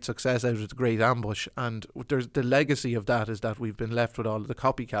got great success out of the great ambush, and there's the legacy of that is that we've been left with all of the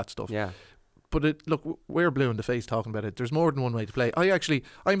copycat stuff. Yeah. But look, we're blue in the face talking about it. There's more than one way to play.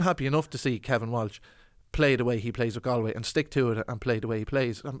 I'm happy enough to see Kevin Walsh play the way he plays with Galway and stick to it and play the way he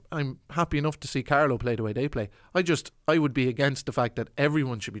plays. I'm happy enough to see Carlow play the way they play. I would be against the fact that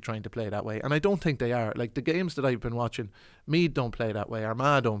everyone should be trying to play that way, and I don't think they are. Like the games that I've been watching, Meath don't play that way,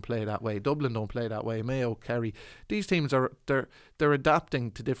 Armagh don't play that way, Dublin don't play that way, Mayo, Kerry. These teams they're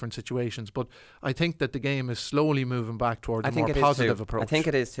adapting to different situations, but I think that the game is slowly moving back towards a more positive approach. I think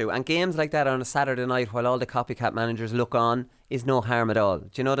it is too. And games like that on a Saturday night while all the copycat managers look on is no harm at all. Do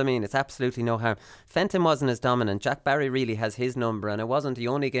you know what I mean? It's absolutely no harm. Fenton wasn't as dominant. Jack Barry really has his number, and it wasn't the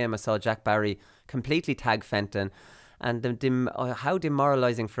only game I saw Jack Barry completely tag Fenton. And how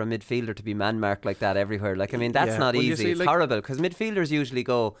demoralising for a midfielder to be man-marked like that everywhere. Like, I mean, that's not easy. It's horrible, because midfielders usually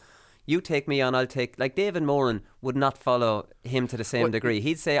go, you take me on, I'll take... Like, David Moran would not follow him to the same degree.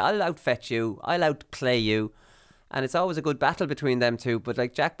 He'd say, I'll outfetch you, I'll outplay you. And it's always a good battle between them two. But,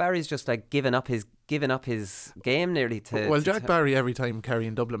 like, Jack Barry's just, like, giving up his game nearly to... Well, Jack Barry, every time Kerry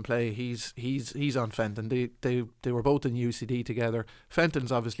and Dublin play, he's on Fenton. They were both in UCD together.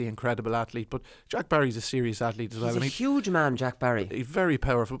 Fenton's obviously an incredible athlete, but Jack Barry's a serious athlete as well. He's a huge man, Jack Barry. He's very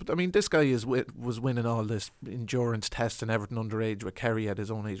powerful. But, I mean, this guy was winning all this endurance tests and everything underage with Kerry at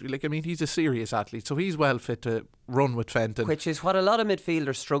his own age. Like, I mean, he's a serious athlete, so he's well fit to run with Fenton. Which is what a lot of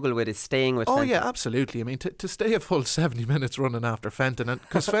midfielders struggle with, is staying with Fenton. Oh, yeah, absolutely. I mean, to stay a full 70 minutes running after Fenton, and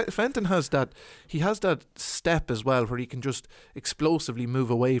because Fenton has that... He has that step as well where he can just explosively move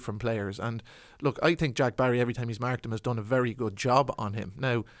away from players. And look, I think Jack Barry, every time he's marked him, has done a very good job on him.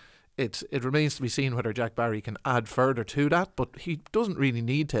 Now, it remains to be seen whether Jack Barry can add further to that, but he doesn't really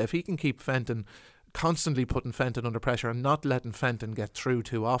need to. If he can keep Fenton, constantly putting Fenton under pressure and not letting Fenton get through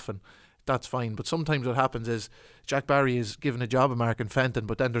too often, that's fine. But sometimes what happens is Jack Barry is given a job of marking Fenton,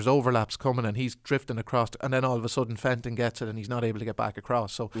 but then there's overlaps coming and he's drifting across, and then all of a sudden Fenton gets it and he's not able to get back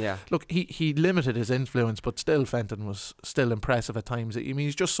across. So look, he limited his influence, but still Fenton was still impressive at times. I mean,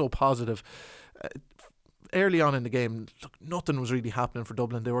 he's just so positive. Early on in the game, look, nothing was really happening for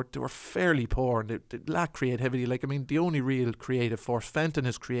Dublin. They were fairly poor, and they lacked creativity. Like, I mean, the only real creative force, Fenton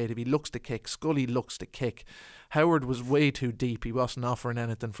is creative. He looks to kick. Scully looks to kick. Howard was way too deep. He wasn't offering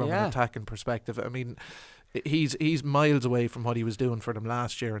anything from an attacking perspective. I mean, he's miles away from what he was doing for them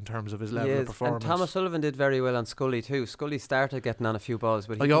last year in terms of his level of performance. And Thomas Sullivan did very well on Scully too. Scully started getting on a few balls,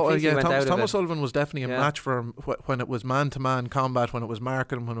 but he went out Thomas Sullivan was definitely a match for him when it was man-to-man combat, when it was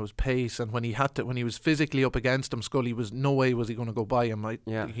marking, when it was pace, and when he was physically up against him. Scully was no way was he going to go by him.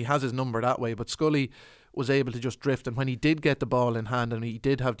 He has his number that way, but Scully was able to just drift, and when he did get the ball in hand and he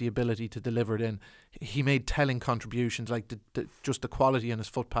did have the ability to deliver it in, he made telling contributions. Like just the quality in his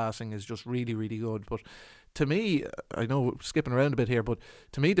foot passing is just really, really good. But to me, I know skipping around a bit here, but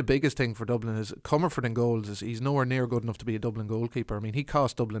to me the biggest thing for Dublin is Comerford in goals. Is he's nowhere near good enough to be a Dublin goalkeeper. I mean, he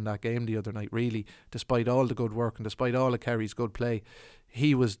cost Dublin that game the other night, really, despite all the good work and despite all of Kerry's good play.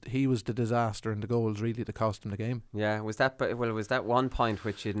 He was the disaster in the goals, really, that cost him the game. Yeah, was that one point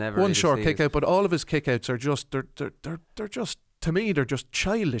which you'd never one really short see kick out, but all of his kick outs are just they're just, to me, they're just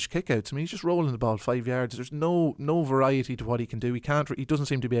childish kickouts. I mean, he's just rolling the ball 5 yards. There's no variety to what he can do. He doesn't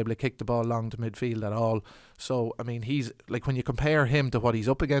seem to be able to kick the ball long to midfield at all. So, I mean, he's like, when you compare him to what he's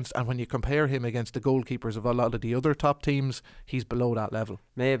up against, and when you compare him against the goalkeepers of a lot of the other top teams, he's below that level.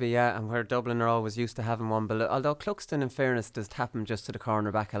 Maybe, yeah, and where Dublin are always used to having one below. Although Cluxton, in fairness, does tap him just to the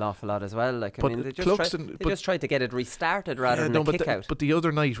corner back an awful lot as well. Like, I mean, they just tried to get it restarted rather than a kick out. But the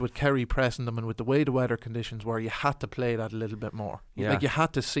other night with Kerry pressing them and with the way the weather conditions were, you had to play that a little bit more. Yeah. Like, you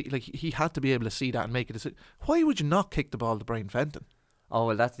had to see, like, he had to be able to see that and make a decision. Why would you not kick the ball to Brian Fenton? Oh,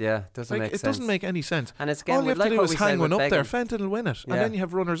 well, doesn't make sense. It doesn't make any sense. And it's again, all you have to do is hang one up there. Fenton will win it, yeah. And then you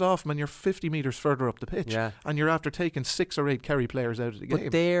have runners off him, and you're 50 metres further up the pitch, and you're after taking 6 or 8 Kerry players out of the game.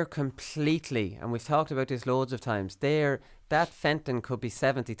 But they're completely, and we've talked about this loads of times, that Fenton could be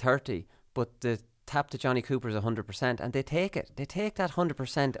 70-30, but the tap to Johnny Cooper's 100%, and they take it. They take that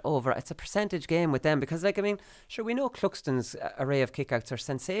 100% over. It's a percentage game with them, because, like, I mean, sure, we know Cluxton's array of kickouts are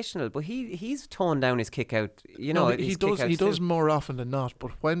sensational, but he's toned down his kickout. You know, he does more often than not.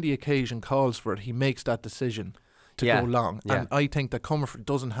 But when the occasion calls for it, he makes that decision to go long. And I think that Comerford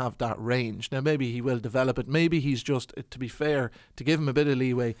doesn't have that range. Now, maybe he will develop it. Maybe he's just, to be fair, to give him a bit of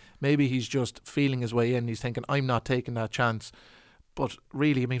leeway, maybe he's just feeling his way in. He's thinking, I'm not taking that chance. But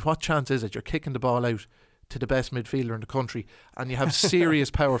really, I mean, what chance is it? You're kicking the ball out to the best midfielder in the country, and you have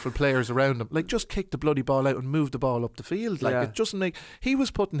serious, powerful players around him. Like, just kick the bloody ball out and move the ball up the field. Like, it doesn't make... He was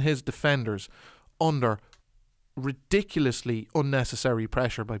putting his defenders under ridiculously unnecessary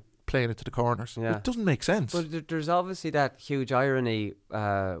pressure by playing it to the corners. It doesn't make sense. But there's obviously that huge irony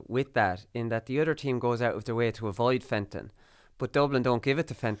with that, in that the other team goes out of their way to avoid Fenton. but Dublin don't give it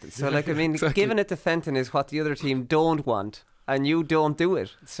to Fenton. So like, I mean, exactly. giving it to Fenton is what the other team don't want, and you don't do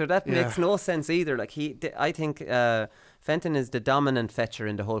it. So that makes no sense either. Like I think Fenton is the dominant fetcher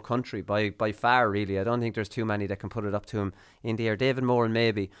in the whole country by far, really. I don't think there's too many that can put it up to him in the air. David Moran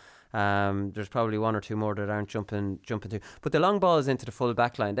maybe. There's probably one or two more that aren't jumping to. But the long balls into the full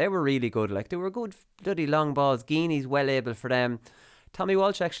back line, they were really good. Like, they were good bloody long balls. Geeney's well able for them. Tommy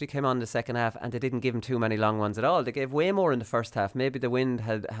Walsh actually came on in the second half, and they didn't give him too many long ones at all. They gave way more in the first half. Maybe the wind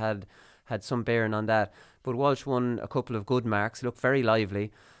had some bearing on that. But Walsh won a couple of good marks. He looked very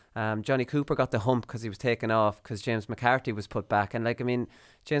lively. Johnny Cooper got the hump because he was taken off because James McCarthy was put back. And like, I mean,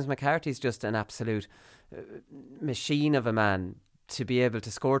 James McCarthy's just an absolute machine of a man to be able to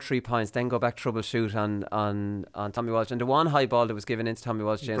score 3 points, then go back troubleshoot on Tommy Walsh. And the one high ball that was given into Tommy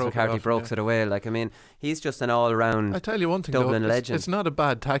Walsh, James McCarthy broke it away. Like, I mean, he's just an all-round I tell you one thing, Dublin though, legend. it's not a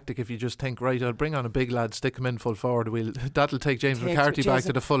bad tactic if you just think, right, I'll bring on a big lad, stick him in full forward. That'll take James McCarthy back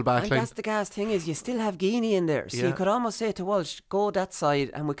to the full back and line. that's the gas thing, is you still have Geeney in there. So you could almost say to Walsh, go that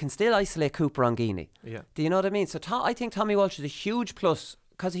side, and we can still isolate Cooper on Geeney. Yeah. Do you know what I mean? So I think Tommy Walsh is a huge plus,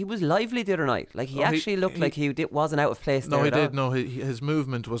 because he was lively the other night. Like, he actually looked like he wasn't out of place. No, he did. No, his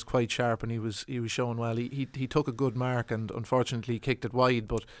movement was quite sharp, and he was showing well. He took a good mark, and unfortunately kicked it wide.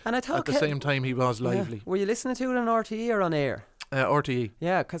 But and I thought at the same time, he was lively. Yeah. Were you listening to it on RTE or on air? RTE.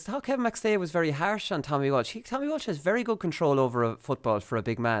 Yeah, because I thought Kevin McStay was very harsh on Tommy Walsh. Tommy Walsh has very good control over a football for a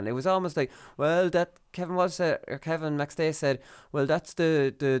big man. It was almost like, well, that Kevin McStay said, well, that's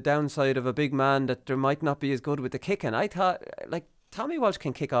the downside of a big man, that there might not be as good with the kicking. I thought, like, Tommy Walsh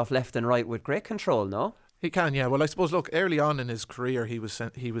can kick off left and right with great control, no? He can, yeah. Well, I suppose, look, early on in his career, he was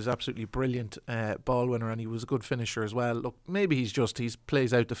absolutely brilliant ball winner, and he was a good finisher as well. Look, maybe he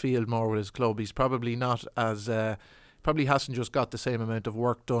plays out the field more with his club. He's probably not as probably hasn't just got the same amount of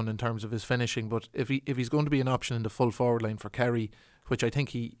work done in terms of his finishing. But if he's going to be an option in the full forward line for Kerry, which I think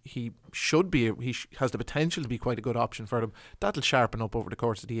he should be, has the potential to be quite a good option for them, that'll sharpen up over the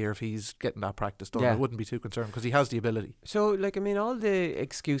course of the year if he's getting that practice done. I wouldn't be too concerned, because he has the ability. So, like, I mean, all the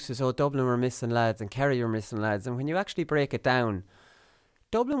excuses, Dublin were missing lads and Kerry were missing lads, and when you actually break it down,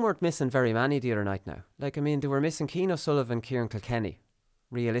 Dublin weren't missing very many the other night now. Like, I mean, they were missing Cian O'Sullivan, Kieran Kilkenny.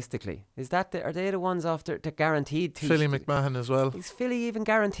 Realistically, are they the ones after the guaranteed? Philly McMahon as well. Is Philly even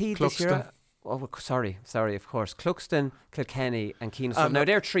guaranteed this year? Oh, sorry, of course. Cluxton, Kilkenny and Cian O'Sullivan. Now,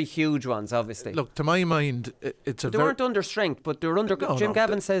 they're three huge ones, obviously. Look, to my mind, it's they weren't under strength, but they were under... Jim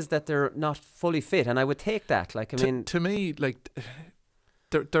Gavin says that they're not fully fit, and I would take that. Like, I mean... To me, like,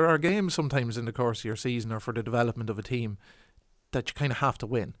 there are games sometimes in the course of your season, or for the development of a team, that you kind of have to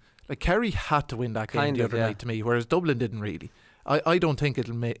win. Like, Kerry had to win that game the other night, to me, whereas Dublin didn't really. I don't think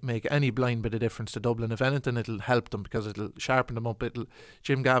it'll make any blind bit of difference to Dublin. If anything, it'll help them, because it'll sharpen them up.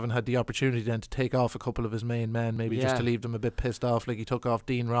 Jim Gavin had the opportunity then to take off a couple of his main men, maybe just to leave them a bit pissed off. Like, he took off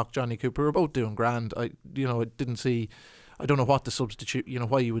Dean Rock, Johnny Cooper, were both doing grand. I don't know what the substitute,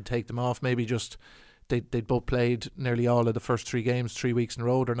 why you would take them off. Maybe just they'd both played nearly all of the first 3 games 3 weeks in a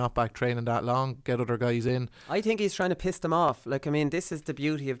row. They're not back training that long. Get other guys in. I think he's trying to piss them off. Like, I mean, this is the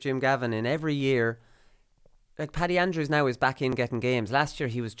beauty of Jim Gavin. In every year, like, Paddy Andrews now is back in getting games. Last year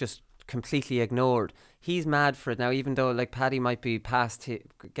he was just completely ignored. He's mad for it now, even though, like, Paddy might be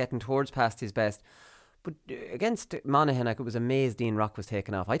getting towards past his best. But against Monaghan, I was amazed Dean Rock was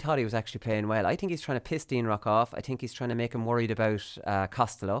taken off. I thought he was actually playing well. I think he's trying to piss Dean Rock off. I think he's trying to make him worried about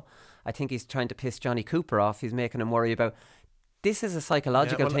Costello. I think he's trying to piss Johnny Cooper off. He's making him worry about... This is a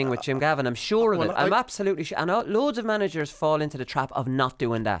psychological thing with Jim Gavin. I'm sure of it. I'm absolutely sure. And loads of managers fall into the trap of not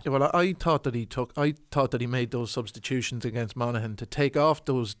doing that. Yeah, well, I thought that he made those substitutions against Monaghan to take off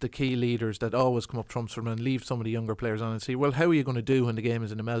the key leaders that always come up trumps for him, and leave some of the younger players on and see, well, how are you going to do when the game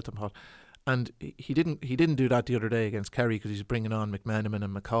is in the melting pot? And he didn't do that the other day against Kerry, because he's bringing on McMenamin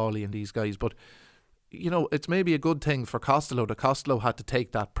and McCauley and these guys. But it's maybe a good thing for Costello that Costello had to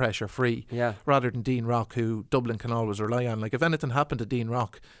take that pressure free, rather than Dean Rock, who Dublin can always rely on. Like, if anything happened to Dean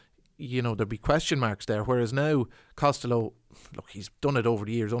Rock, there'd be question marks there. Whereas now Costello, look, he's done it over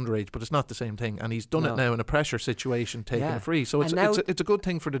the years underage, but it's not the same thing, and he's done it now in a pressure situation, taking it free. So it's a good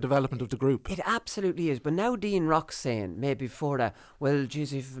thing for the development of the group. It absolutely is. But now Dean Rock's saying, maybe before that, well,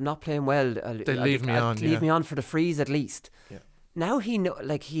 geez, if I'm not playing well, leave me on for the freeze at least. Yeah. Now he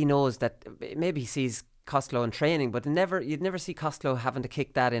knows that maybe he sees Costello in training, but you'd never see Costello having to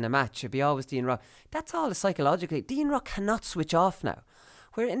kick that in a match. It'd be always Dean Rock. That's all psychologically. Dean Rock cannot switch off now.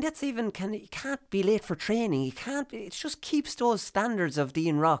 And that's even he can't be late for training. He can't. It just keeps those standards of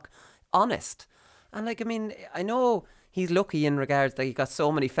Dean Rock honest. And, like, I mean, I know he's lucky in regards that he got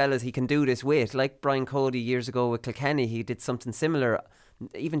so many fellas he can do this with. Like Brian Cody years ago with Kilkenny, he did something similar.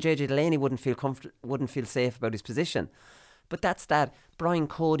 Even JJ Delaney wouldn't feel safe about his position. But that's that. Brian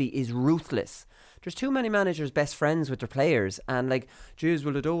Cody is ruthless. There's too many managers best friends with their players, and like, geez,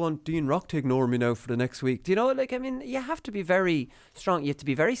 well, I don't want Dean Rock to ignore me now for the next week. Do you know, like, I mean, you have to be very strong. You have to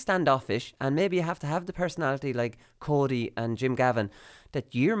be very standoffish, and maybe you have to have the personality like Cody and Jim Gavin,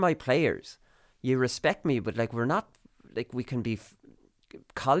 that you're my players. You respect me, but like, we're not, like, we can be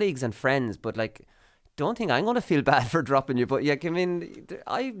colleagues and friends, but like, don't think I'm going to feel bad for dropping you. But yeah, I mean,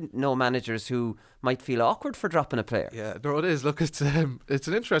 I know managers who might feel awkward for dropping a player. Yeah, no, it is. Look, it's an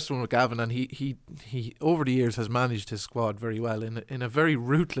interesting one with Gavin, and he over the years has managed his squad very well in a very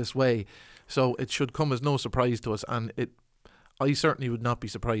ruthless way. So it should come as no surprise to us, and I certainly would not be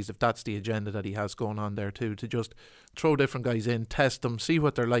surprised if that's the agenda that he has going on there too, to just throw different guys in, test them, see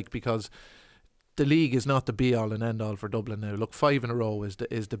what they're like, because the league is not the be all and end all for Dublin now. Look, 5 in a row is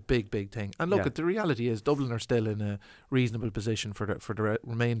the big thing. And look, the reality is Dublin are still in a reasonable position for the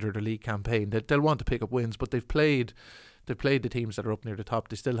remainder of the league campaign. They'll want to pick up wins, but they've played the teams that are up near the top.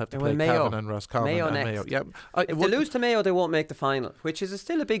 They still have to play Cavan and Roscommon and Mayo. Yeah, if they lose to Mayo, they won't make the final, which is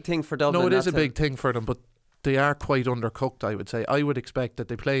still a big thing for Dublin. No, it is a big thing for them, but they are quite undercooked, I would say. I would expect that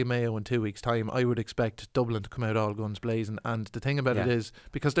they play Mayo in 2 weeks' time. I would expect Dublin to come out all guns blazing. And the thing about it is,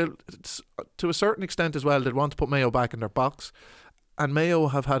 because they'll, to a certain extent as well, they'll want to put Mayo back in their box. And Mayo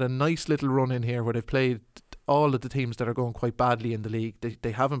have had a nice little run in here where they've played all of the teams that are going quite badly in the league.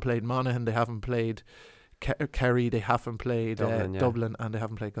 They haven't played Monaghan, they haven't played Kerry, they haven't played Dublin, and they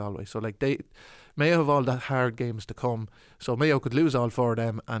haven't played Galway. So like Mayo have all the hard games to come. So Mayo could lose all 4 of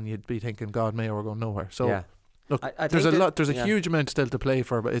them, and you'd be thinking, God, Mayo are going nowhere. So look, there's a huge amount still to play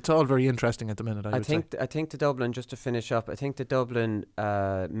for, but it's all very interesting at the minute. I think the Dublin, just to finish up, I think the Dublin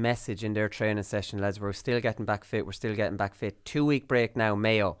message in their training session, lads, we're still getting back fit. 2-week break now,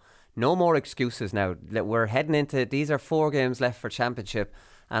 Mayo. No more excuses now. We're heading into, these are 4 games left for championship.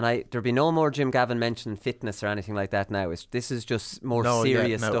 And there'll be no more Jim Gavin mentioning fitness or anything like that now. This is just more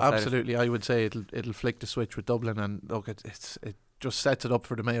serious stuff. Absolutely, I would say it'll flick the switch with Dublin, and look, it just sets it up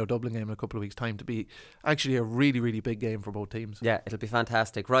for the Mayo Dublin game in a couple of weeks' time to be actually a really, really big game for both teams. Yeah, it'll be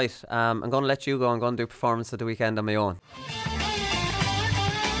fantastic. Right, I'm going to let you go. I'm going to do performance of the weekend on my own.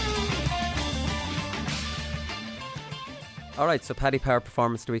 Alright, so Paddy Power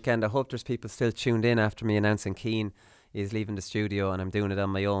performance of the weekend. I hope there's people still tuned in after me announcing Cian is leaving the studio and I'm doing it on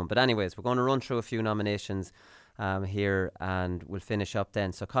my own. But anyways, we're going to run through a few nominations here and we'll finish up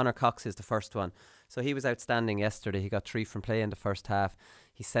then. So Conor Cox is the first one. So he was outstanding yesterday. He got 3 from play in the first half.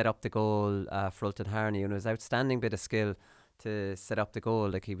 He set up the goal for Ultan Harney, and it was an outstanding bit of skill to set up the goal.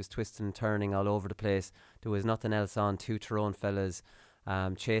 Like, he was twisting and turning all over the place. There was nothing else on. 2 Tyrone fellas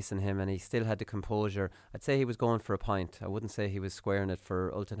chasing him, and he still had the composure. I'd say he was going for a point. I wouldn't say he was squaring it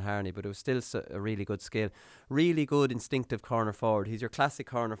for Ultan Harney, but it was still a really good skill. Really good instinctive corner forward. He's your classic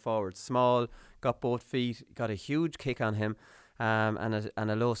corner forward. Small, got both feet, got a huge kick on him, and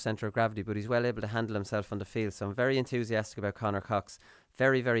a low centre of gravity, but he's well able to handle himself on the field. So I'm very enthusiastic about Conor Cox.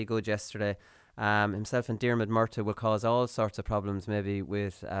 Very, very good yesterday. Himself and Diarmuid Murtagh will cause all sorts of problems, maybe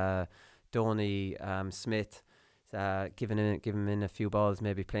with Donny Smith giving him in a few balls,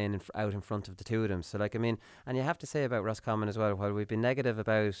 maybe playing out in front of the 2 of them. So, like, I mean, and you have to say about Roscommon as well, while we've been negative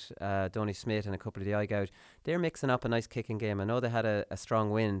about Donny Smith and a couple of the eye gouge, they're mixing up a nice kicking game. I know they had a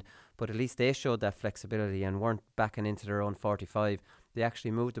strong wind, but at least they showed that flexibility and weren't backing into their own 45. They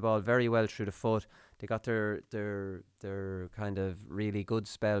actually moved the ball very well through the foot. They got their kind of really good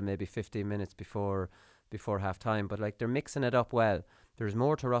spell maybe 15 minutes before half time, but like, they're mixing it up well. There's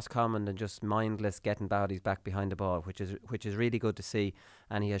more to Roscommon than just mindless getting bodies back behind the ball, which is really good to see,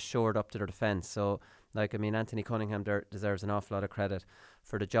 and he has shored up to their defence. So, like, I mean, Anthony Cunningham deserves an awful lot of credit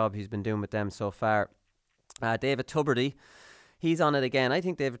for the job he's been doing with them so far. David Tubridy, he's on it again. I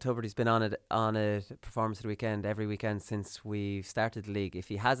think David Tubridy's been on it performance of the weekend every weekend since we started the league. If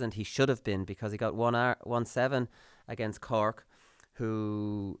he hasn't, he should have been, because he got 1-7 against Cork,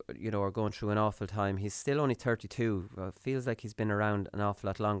 who, you know, are going through an awful time. He's still only 32. Feels like he's been around an awful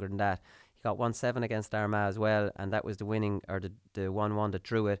lot longer than that. He got 1-7 against Armagh as well, and that was the winning, or the 1-1 that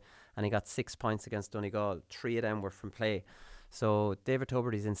drew it. And he got 6 points against Donegal. 3 of them were from play. So David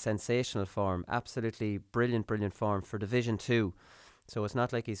Tubridy's in sensational form. Absolutely brilliant form for Division 2. So it's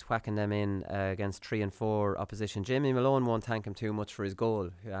not like he's whacking them in against 3 and 4 opposition. Jamie Malone won't thank him too much for his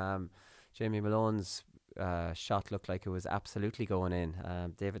goal. Jamie Malone's shot looked like it was absolutely going in.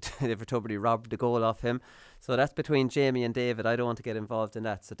 David Tubridy robbed the goal off him. So that's between Jamie and David. I don't want to get involved in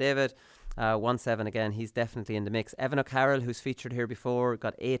that. So David, 1-7 again. He's definitely in the mix. Evan O'Carroll, who's featured here before,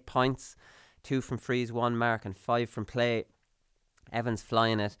 got 8 points. 2 from frees, 1 mark and 5 from play. Evan's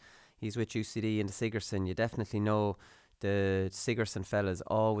flying it. He's with UCD and the Sigerson. You definitely know the Sigerson fellas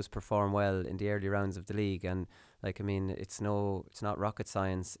always perform well in the early rounds of the league, and it's not rocket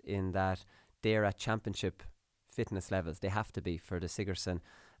science in that they're at championship fitness levels. They have to be for the Sigerson,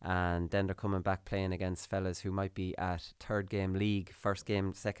 and then they're coming back playing against fellas who might be at third game league, first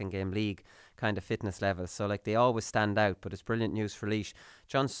game, second game league kind of fitness levels. So they always stand out, but it's brilliant news for Laois.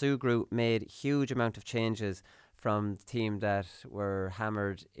 John Sugrue made huge amount of changes from the team that were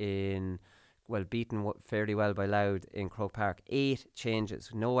hammered in, beaten fairly well by Louth in Croke Park. 8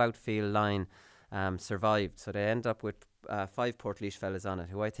 changes, no outfield line survived. So they end up with 5 Portlaoise fellas on it,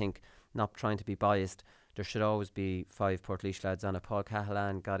 who I think, not trying to be biased, there should always be 5 Portlaoise lads on it. Paul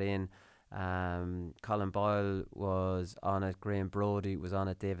Cahalane got in, Colin Boyle was on it, Graham Brodie was on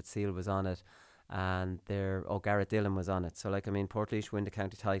it, David Seal was on it, and Garrett Dillon was on it. So Portlaoise win the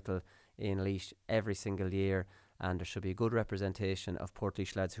county title in Laois every single year, and there should be a good representation of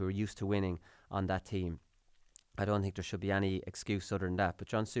Portlaoise lads who are used to winning on that team. I don't think there should be any excuse other than that. But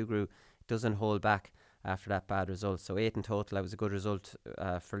John Sugrue doesn't hold back after that bad result. So 8 in total, that was a good result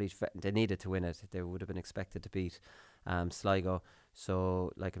for Laois. They needed to win it. They would have been expected to beat Sligo.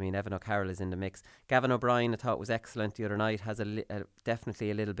 So, Evan O'Carroll is in the mix. Gavin O'Brien, I thought, was excellent the other night. Has definitely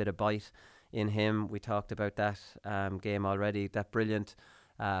a little bit of bite in him. We talked about that game already. That brilliant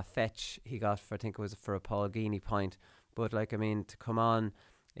fetch he got for, I think it was for a Paul Geaney point. But to come on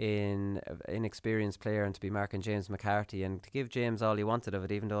in inexperienced player and to be marking James McCarthy, and to give James all he wanted of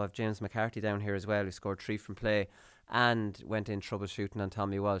it, even though I have James McCarthy down here as well, who scored 3 from play and went in troubleshooting on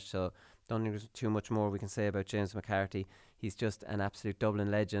Tommy Walsh. So don't think there's too much more we can say about James McCarthy. He's just an absolute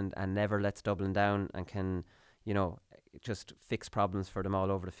Dublin legend and never lets Dublin down, and can just fix problems for them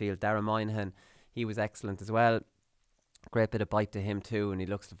all over the field. Darren Moynihan, he was excellent as well. Great bit of bite to him too, and he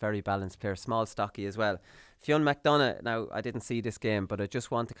looks a very balanced player, small, stocky as well. Fionn McDonagh, now I didn't see this game, but I just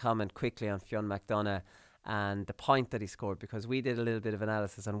want to comment quickly on Fionn McDonagh and the point that he scored, because we did a little bit of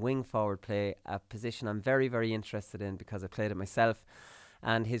analysis on wing forward play, a position I'm very, very interested in because I played it myself.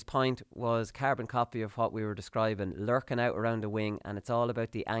 And his point was carbon copy of what we were describing, lurking out around the wing, and it's all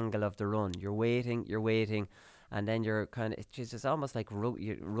about the angle of the run. You're waiting, and then you're it's almost like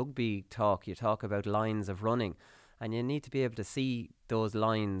rugby talk. You talk about lines of running, and you need to be able to see those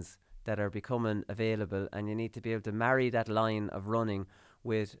lines that are becoming available, and you need to be able to marry that line of running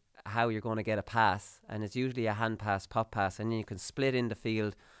with how you're going to get a pass. And it's usually a hand pass, pop pass, and then you can split in the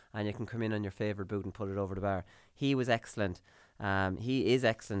field and you can come in on your favourite boot and put it over the bar. He was excellent. He is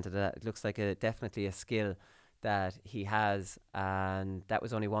excellent at that. It looks like definitely a skill that he has, and that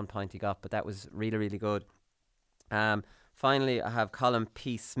was only 1 point he got, but that was really, really good. Finally, I have Colm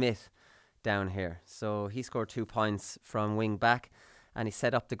P. Smith down here. So he scored 2 points from wing back, and he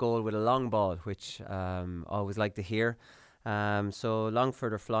set up the goal with a long ball, which I always like to hear. So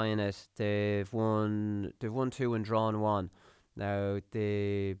Longford are flying it. They've won 2 and drawn 1. Now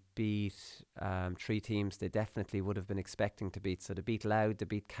they beat 3 teams they definitely would have been expecting to beat. So they beat Louth, they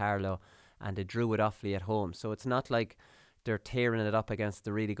beat Carlow, and they drew with Offaly at home. So it's not like they're tearing it up against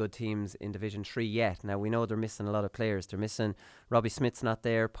the really good teams in Division 3 yet. Now we know they're missing a lot of players. They're missing Robbie Smith's not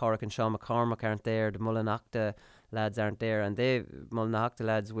there, Porrick and Sean McCormack aren't there, the Mullinaghta lads aren't there, and Mullinaghta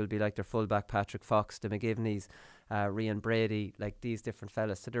lads will be like their fullback Patrick Fox, the McGivneys, Rian Brady, like these different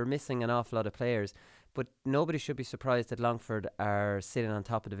fellas. So they're missing an awful lot of players. But nobody should be surprised that Longford are sitting on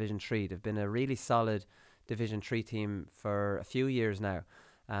top of Division 3. They've been a really solid Division 3 team for a few years now.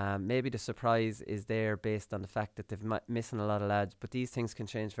 Maybe the surprise is there based on the fact that they've missing a lot of lads, but these things can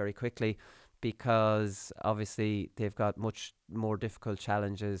change very quickly, because obviously they've got much more difficult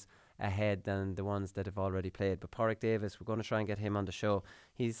challenges ahead than the ones that have already played. But Porrick Davis, we're going to try and get him on the show.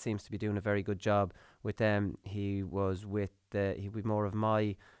 He seems to be doing a very good job with them. He was he was more of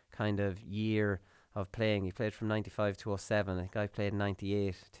my kind of year of playing. He played from 95 to 07. I think I played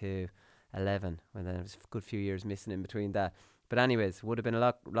 98 to 11, and then it was a good few years missing in between that. But anyways, would have been a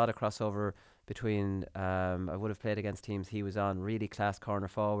lot of crossover between. I would have played against teams he was on. Really class corner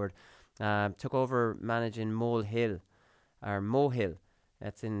forward. Took over managing Mohill.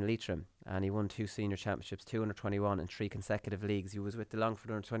 That's in Leitrim, and he won 2 senior championships, 2 under 21 and 3 consecutive leagues. He was with the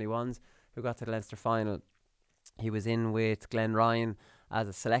Longford under 21s, who got to the Leinster final. He was in with Glenn Ryan as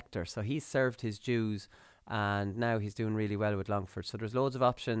a selector, so he served his dues, and now he's doing really well with Longford. So there's loads of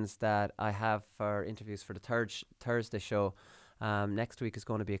options that I have for interviews for the Thursday show. Next week is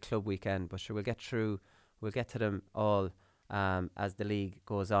going to be a club weekend, but sure, we'll get to them all as the league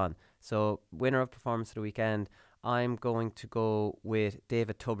goes on. So winner of performance of the weekend, I'm going to go with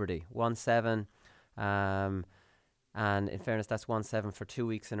David Tuberty, 1-7. And in fairness, that's 1-7 for 2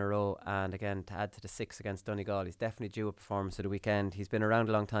 weeks in a row. And again, to add to the 6 against Donegal, he's definitely due a performance of the weekend. He's been around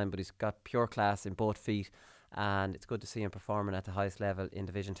a long time, but he's got pure class in both feet. and it's good to see him performing at the highest level in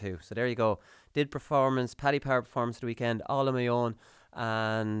Division 2. So there you go. Paddy Power performance the weekend, all on my own.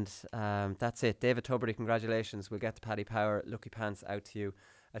 And that's it. David Tubridy, congratulations. We'll get the Paddy Power Lucky Pants out to you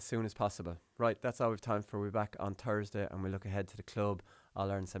as soon as possible. Right, that's all we've time for. We'll be back on Thursday and we'll look ahead to the club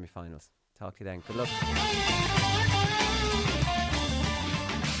All-Ireland semi-finals. Talk to you then. Good luck.